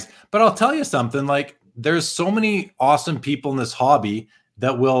eyes. But I'll tell you something, like, there's so many awesome people in this hobby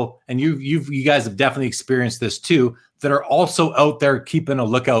that will, and you guys have definitely experienced this too, that are also out there keeping a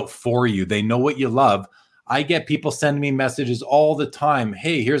lookout for you. They know what you love. I get people sending me messages all the time.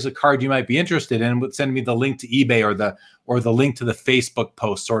 Hey, here's a card you might be interested in. Would send me the link to eBay or the link to the Facebook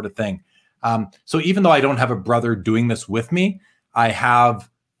post, sort of thing. So even though I don't have a brother doing this with me, I have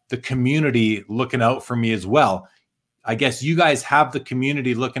the community looking out for me as well. I guess you guys have the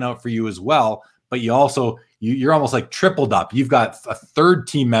community looking out for you as well, but you also, you're almost like tripled up. You've got a third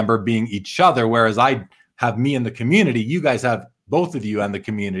team member being each other, whereas I have me in the community. You guys have both of you and the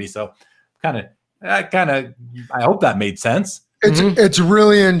community. So I hope that made sense. It's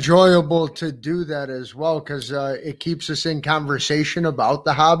really enjoyable to do that as well, because it keeps us in conversation about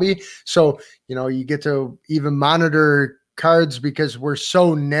the hobby. So, you get to even monitor cards because we're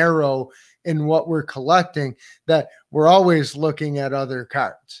so narrow in what we're collecting that we're always looking at other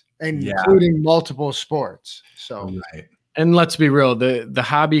cards, including multiple sports. So, right. And let's be real, the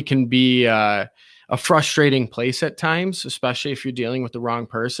hobby can be a frustrating place at times, especially if you're dealing with the wrong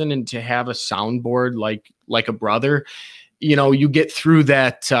person. And to have a soundboard like a brother, you get through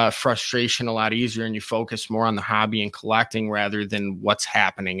that frustration a lot easier, and you focus more on the hobby and collecting rather than what's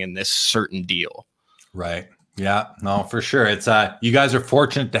happening in this certain deal. Right. Yeah, no, for sure. It's you guys are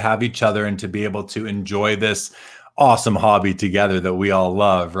fortunate to have each other and to be able to enjoy this awesome hobby together that we all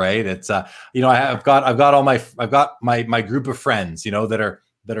love. Right. It's I've got my group of friends,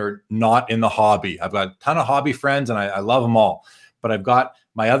 that are not in the hobby. I've got a ton of hobby friends and I love them all, but I've got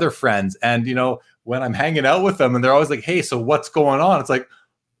my other friends, and when I'm hanging out with them and they're always like, hey, so what's going on? It's like,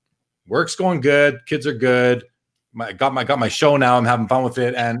 work's going good. Kids are good. I got my show now. I'm having fun with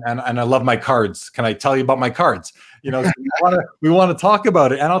it. And I love my cards. Can I tell you about my cards? So we want to talk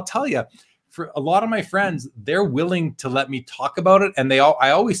about it. And I'll tell you, for a lot of my friends, they're willing to let me talk about it. And I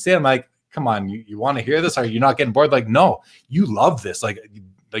always say, I'm like, come on, you want to hear this? Are you not getting bored? Like, no, you love this. Like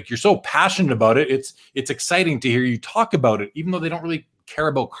you're so passionate about it. It's exciting to hear you talk about it, even though they don't really care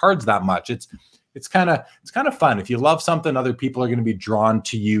about cards that much. It's kind of fun. If you love something, other people are going to be drawn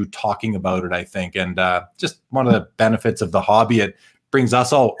to you talking about it, I think. And just one of the benefits of the hobby, it brings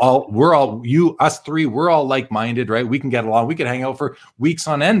us us three, we're all like-minded, right? We can get along. We could hang out for weeks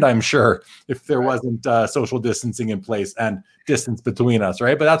on end, I'm sure, if there wasn't social distancing in place and distance between us,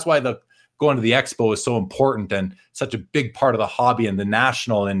 right? But that's why going to the expo is so important and such a big part of the hobby, and the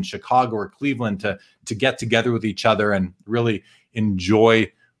national in Chicago or Cleveland to get together with each other and really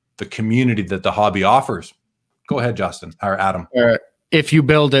enjoy the community that the hobby offers. Go ahead, Justin or Adam. If you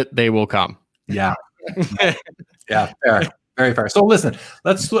build it, they will come. Yeah. Yeah. Fair. Very fair. So listen,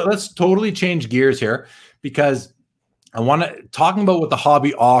 let's totally change gears here, because I want to talking about what the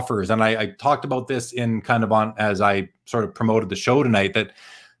hobby offers. And I talked about this in as I sort of promoted the show tonight, that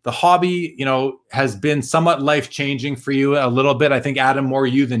the hobby, has been somewhat life-changing for you a little bit. I think, Adam, more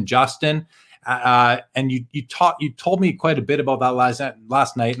you than Justin. And you told me quite a bit about that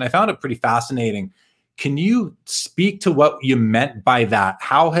last night, and I found it pretty fascinating. Can you speak to what you meant by that?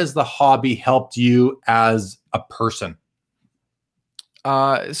 How has the hobby helped you as a person?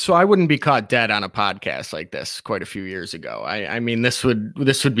 So I wouldn't be caught dead on a podcast like this quite a few years ago. I mean, this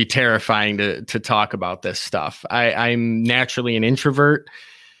would be terrifying to talk about this stuff. I'm naturally an introvert.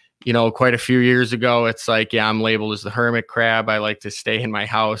 Quite a few years ago, it's like, yeah, I'm labeled as the hermit crab. I like to stay in my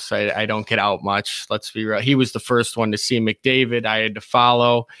house. I don't get out much. Let's be real. He was the first one to see McDavid. I had to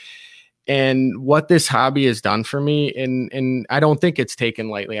follow. And what this hobby has done for me, and I don't think it's taken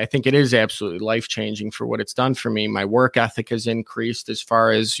lightly. I think it is absolutely life-changing for what it's done for me. My work ethic has increased as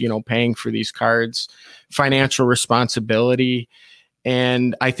far as, paying for these cards, financial responsibility.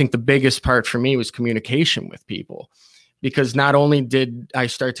 And I think the biggest part for me was communication with people. Because not only did I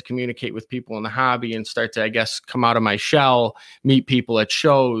start to communicate with people in the hobby and start to, I guess, come out of my shell, meet people at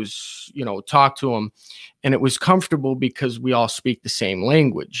shows, talk to them. And it was comfortable because we all speak the same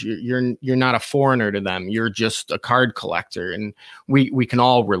language. You're not a foreigner to them. You're just a card collector. And we can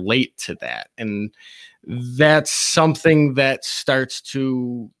all relate to that. And that's something that starts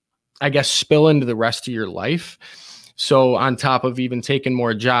to, I guess, spill into the rest of your life. So on top of even taking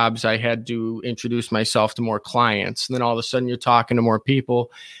more jobs, I had to introduce myself to more clients. And then all of a sudden you're talking to more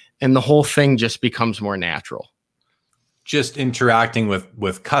people, and the whole thing just becomes more natural. Just interacting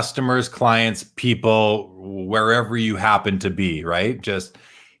with customers, clients, people, wherever you happen to be, right? Just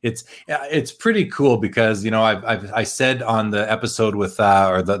it's pretty cool because, I said on the episode with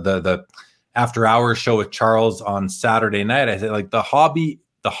or the after hours show with Charles on Saturday night, I said, like, the hobby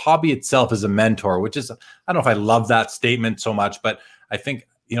itself is a mentor, which is, I don't know if I love that statement so much, but I think,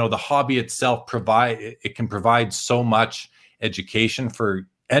 the hobby itself can provide so much education for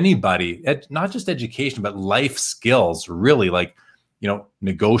anybody, not just education, but life skills, really, like,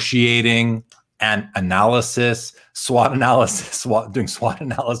 negotiating and analysis, doing SWOT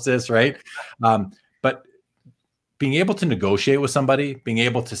analysis, right? But being able to negotiate with somebody, being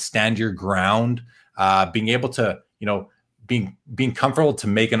able to stand your ground, being able to, being comfortable to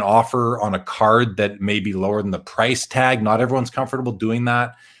make an offer on a card that may be lower than the price tag. Not everyone's comfortable doing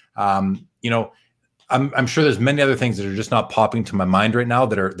that. I'm sure there's many other things that are just not popping to my mind right now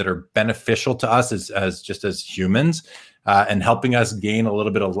that are beneficial to us as humans. and helping us gain a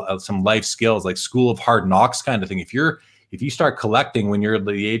little bit of some life skills, like School of Hard Knocks kind of thing. If you start collecting when you're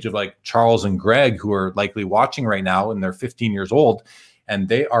the age of like Charles and Greg, who are likely watching right now and they're 15 years old, and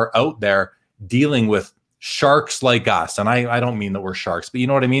they are out there dealing with sharks like us. And I don't mean that we're sharks, but you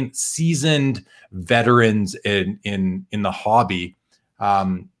know what I mean? Seasoned veterans in the hobby.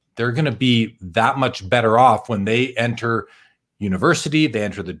 They're going to be that much better off when they enter university, they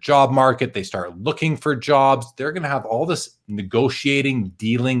enter the job market, they start looking for jobs. They're going to have all this negotiating,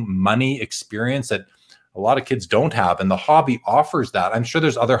 dealing, money experience that a lot of kids don't have. And the hobby offers that. I'm sure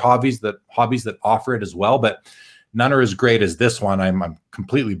there's other hobbies that offer it as well, but none are as great as this one. I'm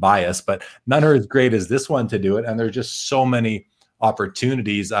completely biased, but none are as great as this one to do it. And there's just so many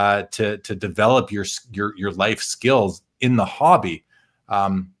opportunities to develop your life skills in the hobby.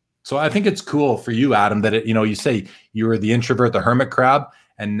 So I think it's cool for you, Adam, that you say you were the introvert, the hermit crab,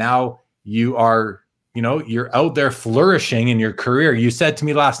 and now you are, you're out there flourishing in your career. You said to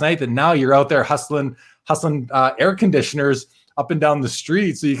me last night that now you're out there hustling air conditioners up and down the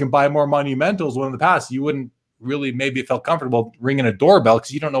street so you can buy more Monumentals, when in the past you wouldn't really maybe felt comfortable ringing a doorbell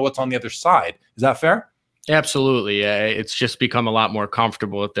because you don't know what's on the other side. Is that fair? Absolutely. It's just become a lot more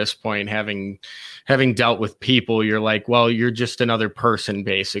comfortable at this point. Having dealt with people, you're like, well, you're just another person,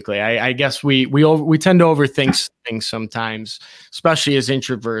 basically. I guess we tend to overthink things sometimes, especially as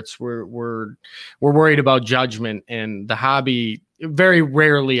introverts. We're worried about judgment, and the hobby. Very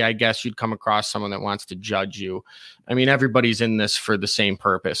rarely, I guess, you'd come across someone that wants to judge you. I mean, everybody's in this for the same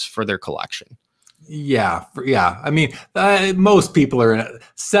purpose, for their collection. Yeah. I mean, most people are in it.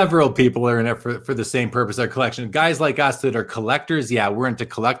 Several people are in it for the same purpose, their collection. Guys like us that are collectors, yeah, we're into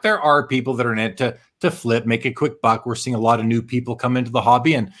collect. There are people that are in it to flip, make a quick buck. We're seeing a lot of new people come into the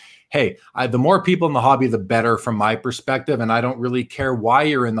hobby, and hey, the more people in the hobby, the better from my perspective. And I don't really care why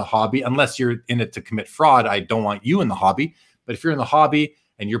you're in the hobby, unless you're in it to commit fraud. I don't want you in the hobby. But if you're in the hobby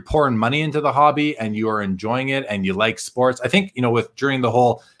and you're pouring money into the hobby and you are enjoying it and you like sports, I think, during the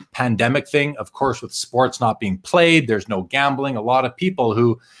whole pandemic thing, of course, with sports not being played, there's no gambling. A lot of people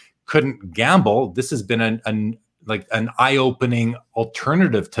who couldn't gamble, this has been an eye-opening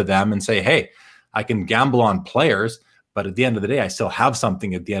alternative to them, and say, hey, I can gamble on players, but at the end of the day, I still have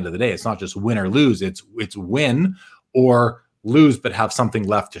something at the end of the day. It's not just win or lose. It's win or lose, but have something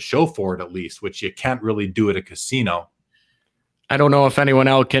left to show for it at least, which you can't really do at a casino. I don't know if anyone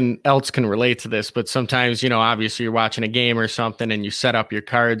else can relate to this, but sometimes, obviously you're watching a game or something and you set up your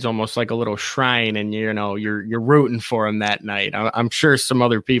cards almost like a little shrine, and you're rooting for them that night. I'm sure some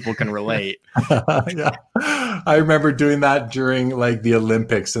other people can relate. Yeah. I remember doing that during like the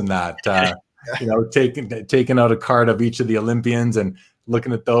Olympics and that, taking out a card of each of the Olympians and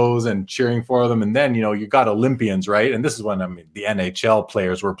looking at those and cheering for them. And then, you got Olympians, right? And this is when, the NHL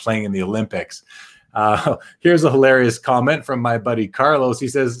players were playing in the Olympics. Here's a hilarious comment from my buddy Carlos. He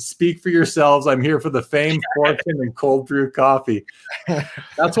says, "Speak for yourselves. I'm here for the fame, fortune, and cold brew coffee."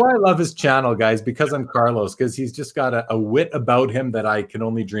 That's why I love his channel, guys, because I'm Carlos, because he's just got a wit about him that I can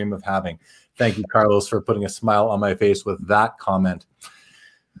only dream of having. Thank you, Carlos, for putting a smile on my face with that comment.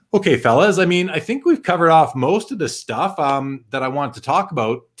 Okay, fellas, I think we've covered off most of the stuff that I want to talk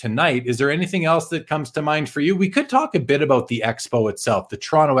about tonight. Is there anything else that comes to mind for you? We could talk a bit about the expo itself, the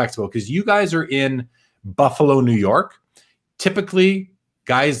Toronto Expo, because you guys are in Buffalo, New York. Typically,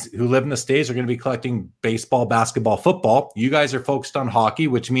 guys who live in the States are going to be collecting baseball, basketball, football. You guys are focused on hockey,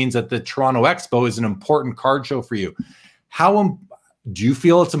 which means that the Toronto Expo is an important card show for you. How do you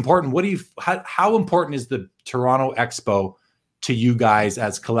feel it's important? How important is the Toronto Expo to you guys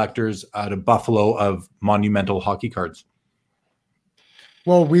as collectors out of Buffalo of monumental hockey cards?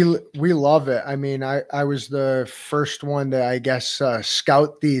 Well, we love it. I was the first one to, I guess,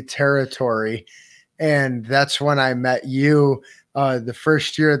 scout the territory, and that's when I met you the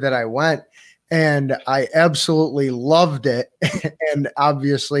first year that I went, and I absolutely loved it. And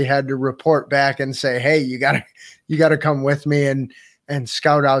obviously had to report back and say, hey, you gotta come with me and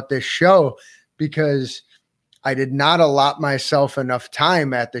scout out this show, because I did not allot myself enough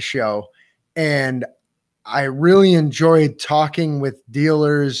time at the show. And I really enjoyed talking with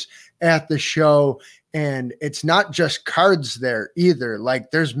dealers at the show. And it's not just cards there either.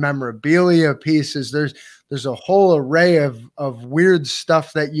 Like, there's memorabilia pieces. There's a whole array of weird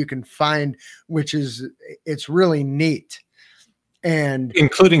stuff that you can find, it's really neat. And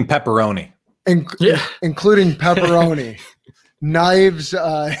including pepperoni. Including pepperoni. Knives,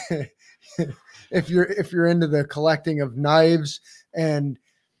 if you're into the collecting of knives, and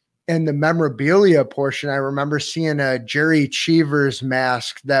and the memorabilia portion, I remember seeing a Jerry Cheevers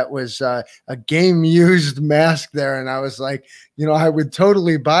mask that was a game used mask there. And I was like, I would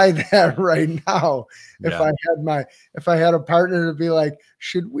totally buy that right now. If I had a partner to be like,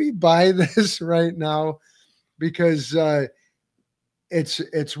 should we buy this right now? Because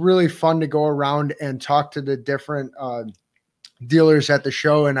it's really fun to go around and talk to the different dealers at the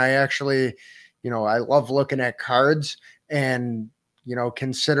show. And I actually, I love looking at cards and,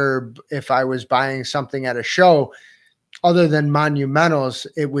 consider if I was buying something at a show other than monumentals,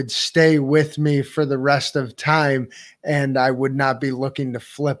 it would stay with me for the rest of time. And I would not be looking to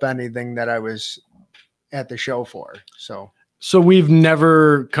flip anything that I was at the show for. So we've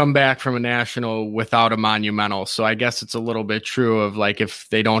never come back from a national without a monumental. So I guess it's a little bit true of like, if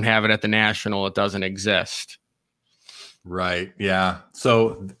they don't have it at the national, it doesn't exist. Right. Yeah.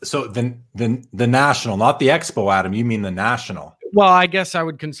 So the national, not the expo, Adam, you mean the national. Well, I guess I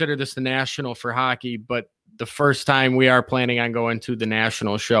would consider this the national for hockey, but the first time we are planning on going to the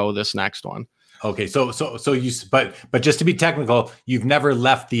national show, this next one. Okay. So but just to be technical, you've never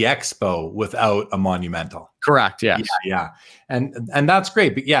left the expo without a monumental. Correct. Yes. Yeah. And that's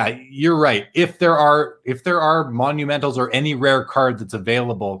great. But yeah, you're right. If there are monumentals or any rare card that's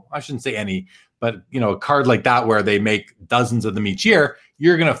available, I shouldn't say any, but a card like that where they make dozens of them each year,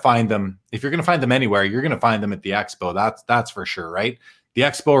 you're going to find them. If you're going to find them anywhere, you're going to find them at the expo. That's for sure, right? The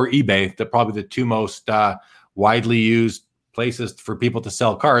expo or eBay, they're probably the two most widely used places for people to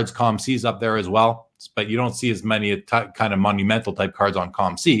sell cards. COMC's up there as well, but you don't see as many kind of monumental type cards on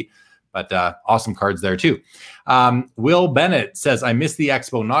COMC, but awesome cards there too. Will Bennett says, I miss the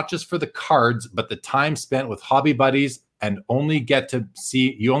expo, not just for the cards, but the time spent with hobby buddies and you only get to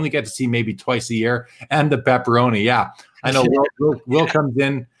see maybe twice a year, and the pepperoni. Yeah, I know. Will comes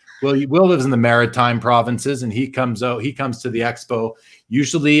in. Will lives in the Maritime provinces, and he comes to the expo.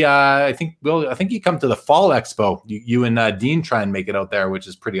 Usually, I think you come to the fall expo. You and Dean try and make it out there, which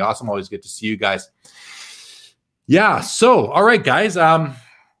is pretty awesome. Always good to see you guys. Yeah. So, all right, guys.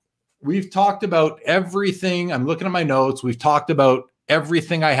 We've talked about everything. I'm looking at my notes. We've talked about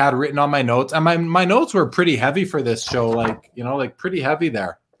everything I had written on my notes, and my notes were pretty heavy for this show. Like pretty heavy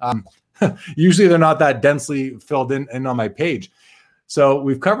there. Usually they're not that densely filled in on my page. So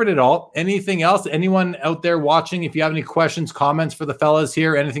we've covered it all. Anything else? Anyone out there watching, if you have any questions, comments for the fellas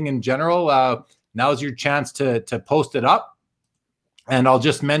here, anything in general, now's your chance to post it up. And I'll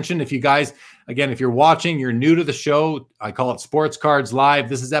just mention, if you guys, again, if you're watching, you're new to the show, I call it Sports Cards Live.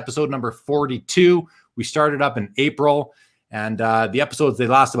 This is episode number 42. We started up in April, and the episodes, they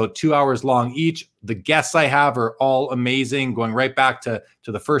last about 2 hours long each. The guests I have are all amazing, going right back to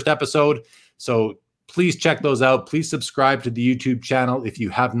the first episode. So please check those out. Please subscribe to the YouTube channel if you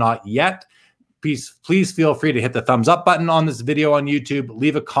have not yet. Please feel free to hit the thumbs up button on this video on YouTube.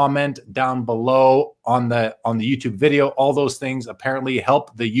 Leave a comment down below on the YouTube video. All those things apparently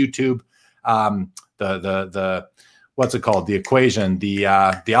help the YouTube, the what's it called? The equation, the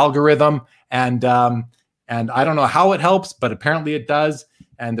algorithm. And I don't know how it helps, but apparently it does.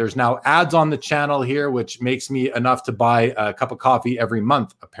 And there's now ads on the channel here, which makes me enough to buy a cup of coffee every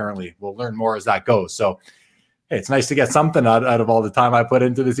month, apparently. We'll learn more as that goes. So hey, it's nice to get something out of all the time I put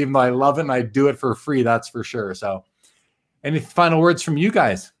into this, even though I love it and I do it for free, that's for sure. So any final words from you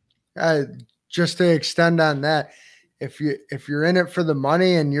guys? Just to extend on that, if you're in it for the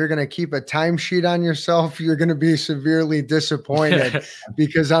money and you're going to keep a timesheet on yourself, you're going to be severely disappointed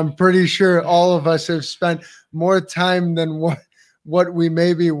because I'm pretty sure all of us have spent more time than what we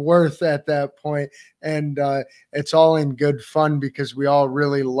may be worth at that point. And it's all in good fun because we all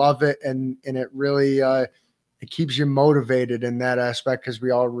really love it. And it really, it keeps you motivated in that aspect because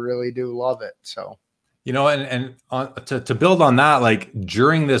we all really do love it. So, and to build on that, like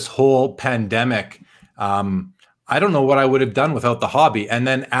during this whole pandemic, I don't know what I would have done without the hobby. And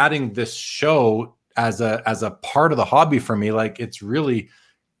then adding this show as a part of the hobby for me, like it's really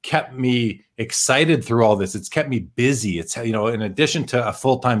kept me excited through all this. It's kept me busy. It's, in addition to a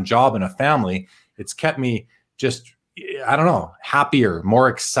full-time job and a family, it's kept me just, I don't know, happier, more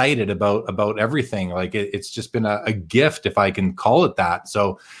excited about everything. Like it's just been a gift, if I can call it that.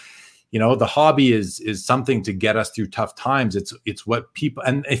 So, the hobby is something to get us through tough times. It's what people,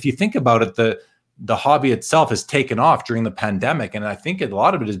 and if you think about it, the hobby itself has taken off during the pandemic. And I think a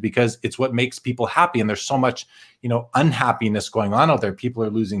lot of it is because it's what makes people happy. And there's so much, unhappiness going on out there. People are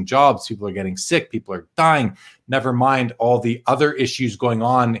losing jobs. People are getting sick. People are dying. Never mind all the other issues going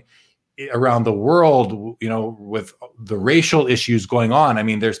on around the world, with the racial issues going on. I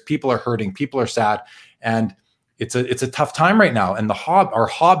mean, people are hurting, people are sad, and it's a tough time right now. And our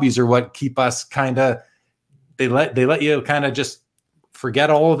hobbies are what keep us they let you kind of just forget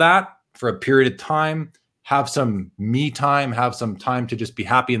all of that for a period of time, have some me time, have some time to just be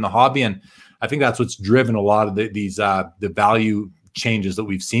happy in the hobby. And I think that's what's driven a lot of the value changes that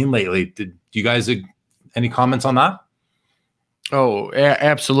we've seen lately. Do you guys any comments on that? Oh,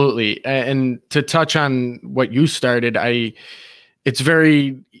 absolutely. And to touch on what you started,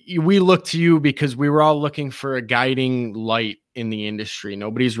 we look to you because we were all looking for a guiding light in the industry.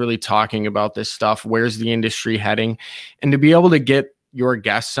 Nobody's really talking about this stuff. Where's the industry heading? And to be able to get your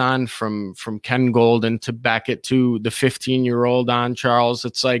guests on from Ken Golden to Beckett to the 15-year-old on Charles,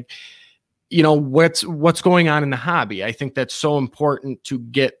 it's like, what's going on in the hobby. I think that's so important to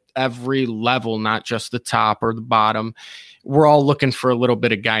get every level, not just the top or the bottom. We're all looking for a little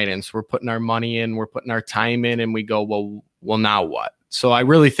bit of guidance. We're putting our money in, we're putting our time in, and we go, well, now what? So I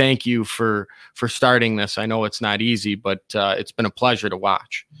really thank you for starting this. I know it's not easy, but it's been a pleasure to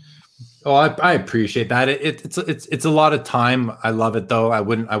watch. Oh, I appreciate that. It's a lot of time. I love it though. I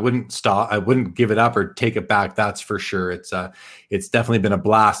wouldn't stop. I wouldn't give it up or take it back. That's for sure. It's definitely been a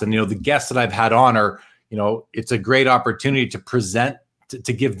blast. And the guests that I've had on are, it's a great opportunity to present,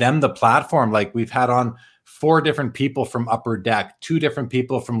 to give them the platform. Like we've had on 4 different people from Upper Deck, 2 different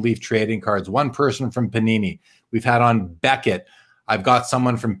people from Leaf Trading Cards, 1 person from Panini. We've had on Beckett. I've got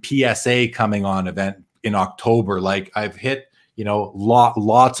someone from PSA coming on event in October. Like I've hit,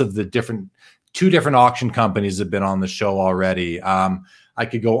 lots of the 2 different auction companies have been on the show already. I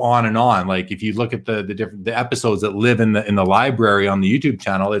could go on and on. Like if you look at the episodes that live in the library on the YouTube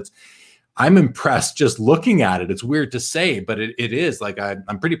channel, I'm impressed just looking at it. It's weird to say, but it is like,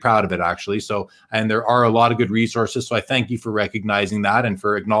 I'm pretty proud of it actually. So, and there are a lot of good resources. So I thank you for recognizing that and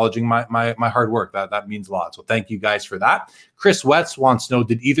for acknowledging my hard work. That means a lot. So thank you guys for that. Chris Wetz wants to know,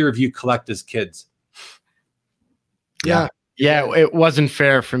 did either of you collect as kids? Yeah, it wasn't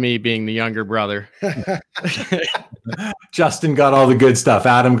fair for me being the younger brother. Justin got all the good stuff.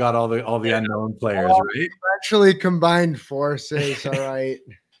 Adam got all the unknown players, right? Actually combined forces. All right.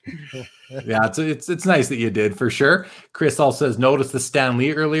 Yeah, it's nice that you did for sure. Chris also says, notice the Stan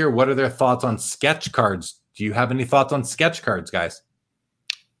Lee earlier. What are their thoughts on sketch cards? Do you have any thoughts on sketch cards, guys?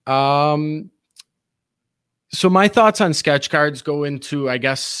 So my thoughts on sketch cards go into, I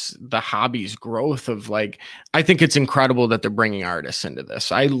guess, the hobby's growth of like, I think it's incredible that they're bringing artists into this.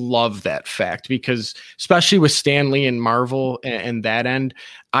 I love that fact because especially with Stan Lee and Marvel and that end,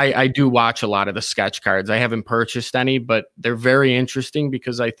 I do watch a lot of the sketch cards. I haven't purchased any, but they're very interesting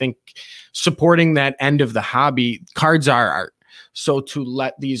because I think supporting that end of the hobby, cards are art. So to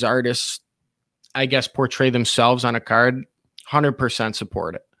let these artists, I guess, portray themselves on a card, 100%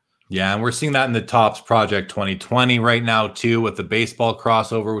 support it. Yeah, and we're seeing that in the Topps Project 2020 right now too, with the baseball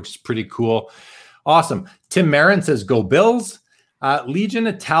crossover, which is pretty cool. Awesome. Tim Marin says, go Bills. Legion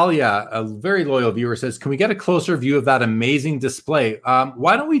Italia, a very loyal viewer, says, can we get a closer view of that amazing display?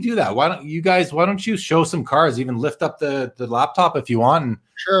 Why don't we do that? Why don't you show some cards, even lift up the laptop if you want? And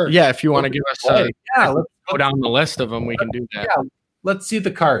sure. Yeah, if you want to give us let's go down the list of them, we can do that. Yeah, let's see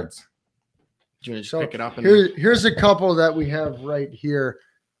the cards. Do you want to just pick it up? Here's a couple that we have right here.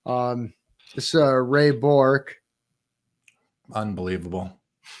 This Ray Bork. Unbelievable.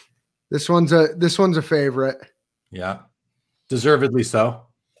 This one's a favorite. Yeah, deservedly so.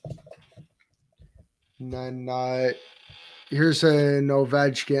 And then here's an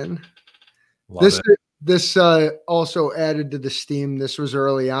Ovechkin. Love it. This also added to the steam. This was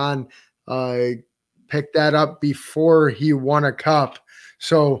early on. Picked that up before he won a cup,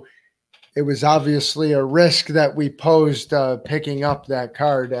 so it was obviously a risk that we posed picking up that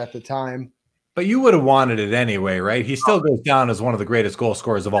card at the time. But you would have wanted it anyway, right? He still goes down as one of the greatest goal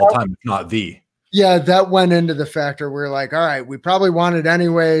scorers of all time, if not the. Yeah, that went into the factor. We're like, all right, we probably want it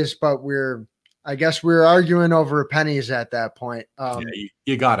anyways, but I guess we were arguing over pennies at that point.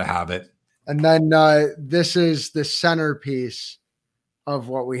 You got to have it. And then this is the centerpiece of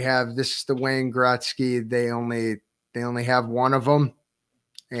what we have. This is the Wayne Gretzky. They only have one of them.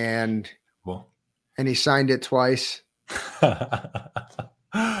 And he signed it twice.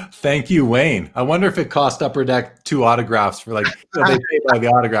 Thank you, Wayne. I wonder if it cost Upper Deck 2 autographs for they paid by the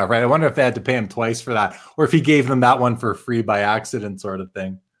autograph, right? I wonder if they had to pay him twice for that, or if he gave them that one for free by accident, sort of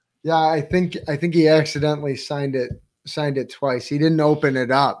thing. Yeah, I think he accidentally signed it twice. He didn't open it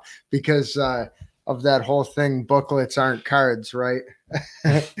up because of that whole thing. Booklets aren't cards, right?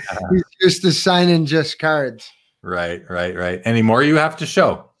 He's used to signing just cards. Right. Any more you have to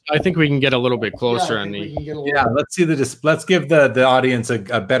show? I think we can get a little bit closer on the. Yeah, let's see let's give the audience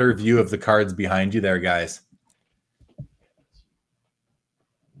a better view of the cards behind you there, guys.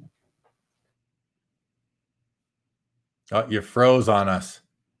 Oh, you froze on us.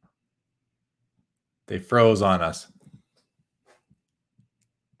 They froze on us.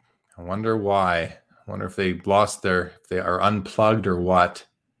 I wonder why. I wonder if they if they are unplugged or what.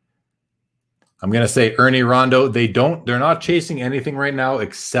 I'm going to say Ernie Rondo. They're not chasing anything right now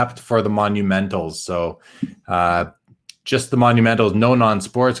except for the Monumentals. So just the Monumentals, no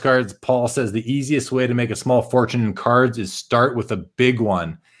non-sports cards. Paul says the easiest way to make a small fortune in cards is start with a big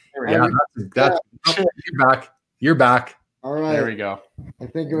one. Yeah, you're back. You're back. All right. There we go. I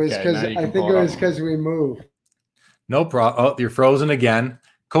think it was because we moved. No problem. Oh, you're frozen again.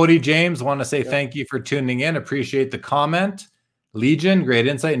 Cody James, want to say thank you for tuning in. Appreciate the comment. Legion, great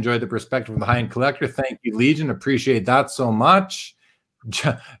insight. Enjoy the perspective of the high-end collector. Thank you, Legion. Appreciate that so much.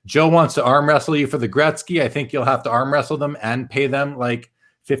 Joe wants to arm wrestle you for the Gretzky. I think you'll have to arm wrestle them and pay them like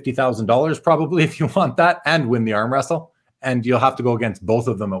 $50,000 probably if you want that and win the arm wrestle. And you'll have to go against both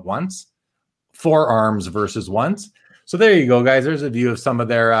of them at once. 4 arms versus once. So there you go, guys. There's a view of some of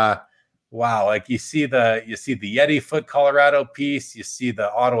their wow. Like you see the Yeti Foot Colorado piece. You see the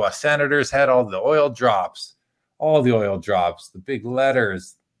Ottawa Senators head, all the oil drops. All the oil drops, the big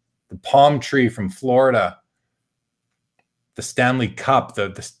letters, the palm tree from Florida, the Stanley Cup,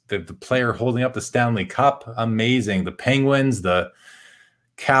 the player holding up the Stanley Cup, amazing. The Penguins, the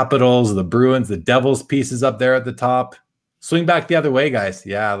Capitals, the Bruins, the Devils pieces up there at the top. Swing back the other way, guys.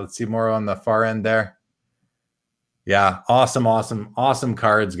 Yeah, let's see more on the far end there. Yeah, awesome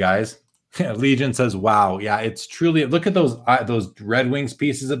cards, guys. Legion says, wow. Yeah, it's truly, look at those Red Wings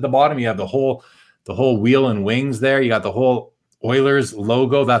pieces at the bottom. You have the whole wheel and wings there. You got the whole Oilers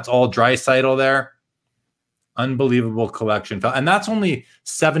logo. That's all Draisaitl there. Unbelievable collection. And that's only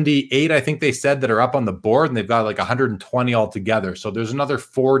 78, I think they said, that are up on the board, and they've got like 120 altogether. So there's another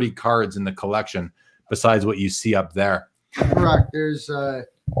 40 cards in the collection besides what you see up there. Correct. There's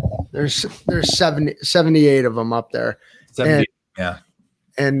 78 of them up there. 70, yeah.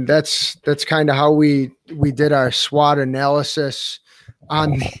 And that's kind of how we did our SWOT analysis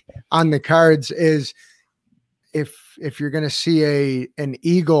on the cards. Is if you're going to see an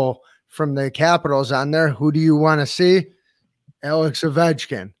eagle from the Capitals on there, who do you want to see? Alex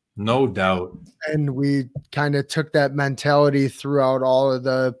Ovechkin. No doubt. And we kind of took that mentality throughout all of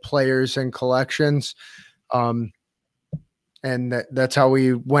the players and collections. And that's how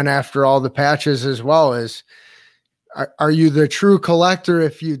we went after all the patches as well. As are you the true collector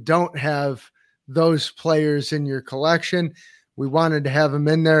if you don't have those players in your collection? We wanted to have them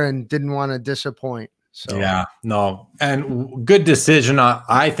in there and didn't want to disappoint. So yeah, no, and good decision.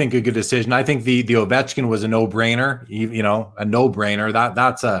 I think a good decision. I think the Ovechkin was a no-brainer. A no-brainer.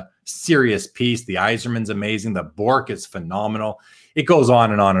 That's a serious piece. The Yzerman's amazing. The Bork is phenomenal. It goes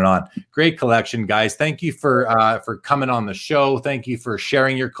on and on and on. Great collection, guys. Thank you for coming on the show. Thank you for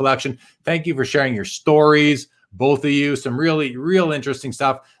sharing your collection. Thank you for sharing your stories, both of you. Some really, real interesting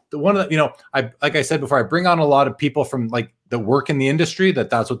stuff. Like I said before, I bring on a lot of people from like that work in the industry.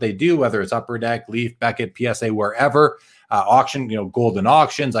 That's what they do, whether it's Upper Deck, Leaf, Beckett, PSA, wherever, auction, Golden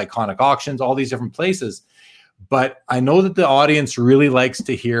Auctions, Iconic Auctions, all these different places. But I know that the audience really likes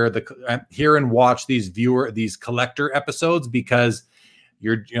to hear and watch these collector episodes, because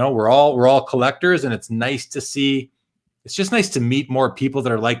we're all collectors, and it's nice to see. It's just nice to meet more people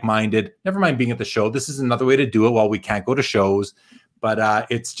that are like-minded. Never mind being at the show. This is another way to do it while we can't go to shows. But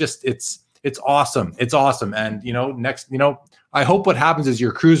it's awesome. It's awesome. And, I hope what happens is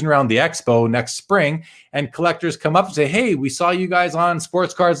you're cruising around the expo next spring and collectors come up and say, hey, we saw you guys on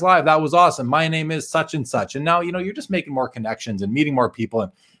Sports Cards Live. That was awesome. My name is such and such. And now, you're just making more connections and meeting more people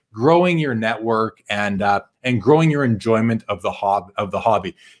and growing your network and growing your enjoyment of the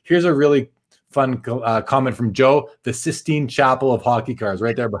hobby. Here's a really fun comment from Joe, the Sistine Chapel of hockey cards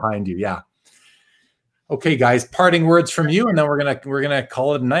right there behind you. Yeah. Okay, guys, parting words from you, and then we're gonna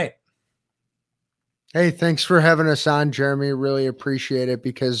call it a night. Hey, thanks for having us on, Jeremy. Really appreciate it,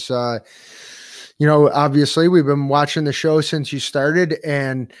 because obviously we've been watching the show since you started,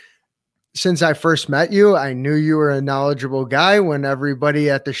 and since I first met you, I knew you were a knowledgeable guy. When everybody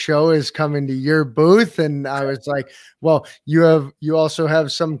at the show is coming to your booth, and I was like, well, you also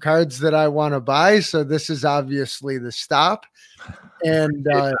have some cards that I want to buy, so this is obviously the stop. And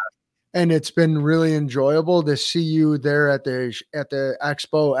and it's been really enjoyable to see you there at the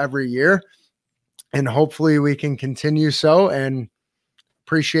expo every year. And hopefully we can continue so, and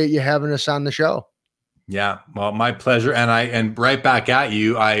appreciate you having us on the show. Yeah, well, my pleasure. And right back at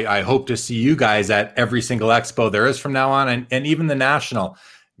you. I hope to see you guys at every single expo there is from now on, and even the national.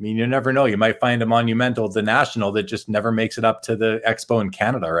 I mean, you never know. You might find a monumental at the national that just never makes it up to the expo in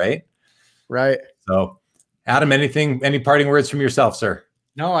Canada, right? Right. So, Adam, any parting words from yourself, sir?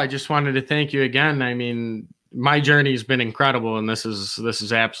 No, I just wanted to thank you again. I mean, my journey has been incredible, and this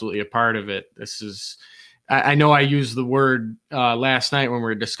is absolutely a part of it. I know I used the word last night when we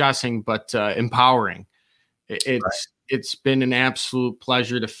were discussing, but empowering. It's been an absolute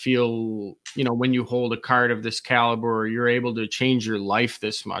pleasure to feel, when you hold a card of this caliber, or you're able to change your life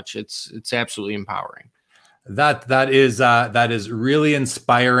this much. It's absolutely empowering. That is really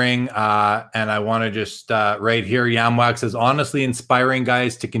inspiring. And I want to just right here, Yamwax says, honestly inspiring,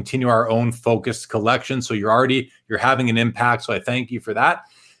 guys, to continue our own focused collection. So you're having an impact. So I thank you for that.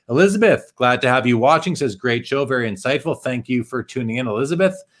 Elizabeth, glad to have you watching, says great show, very insightful. Thank you for tuning in,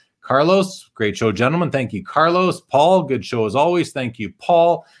 Elizabeth. Carlos, great show, gentlemen. Thank you, Carlos. Paul, good show as always. Thank you,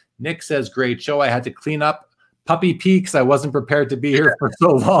 Paul. Nick says great show. I had to clean up puppy pee because I wasn't prepared to be here for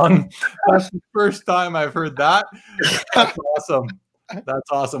so long. That's the first time I've heard that. That's awesome.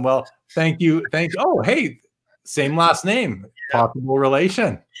 That's awesome. Well, thank you. Oh, hey, same last name. Possible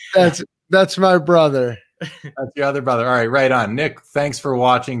relation. That's my brother. That's your other brother. All right, right on. Nick, thanks for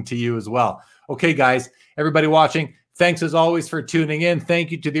watching, to you as well. Okay, guys, everybody watching, thanks as always for tuning in. Thank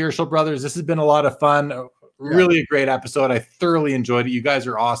you to the Urschel brothers. This has been a lot of fun. Really a great episode. I thoroughly enjoyed it. You guys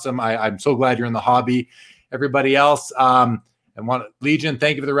are awesome. I'm so glad you're in the hobby. Everybody else, Legion,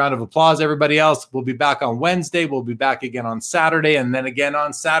 thank you for the round of applause. Everybody else, we'll be back on Wednesday. We'll be back again on Saturday, and then again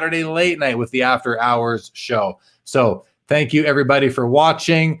on Saturday late night with the After Hours show. So thank you, everybody, for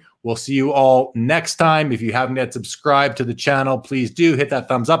watching. We'll see you all next time. If you haven't yet subscribed to the channel, please do hit that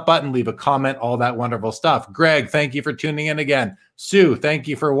thumbs up button, leave a comment, all that wonderful stuff. Greg, thank you for tuning in again. Sue, thank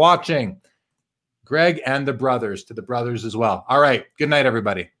you for watching. Greg and the brothers, to the brothers as well. All right. Good night,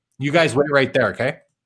 everybody. You guys wait right there, okay?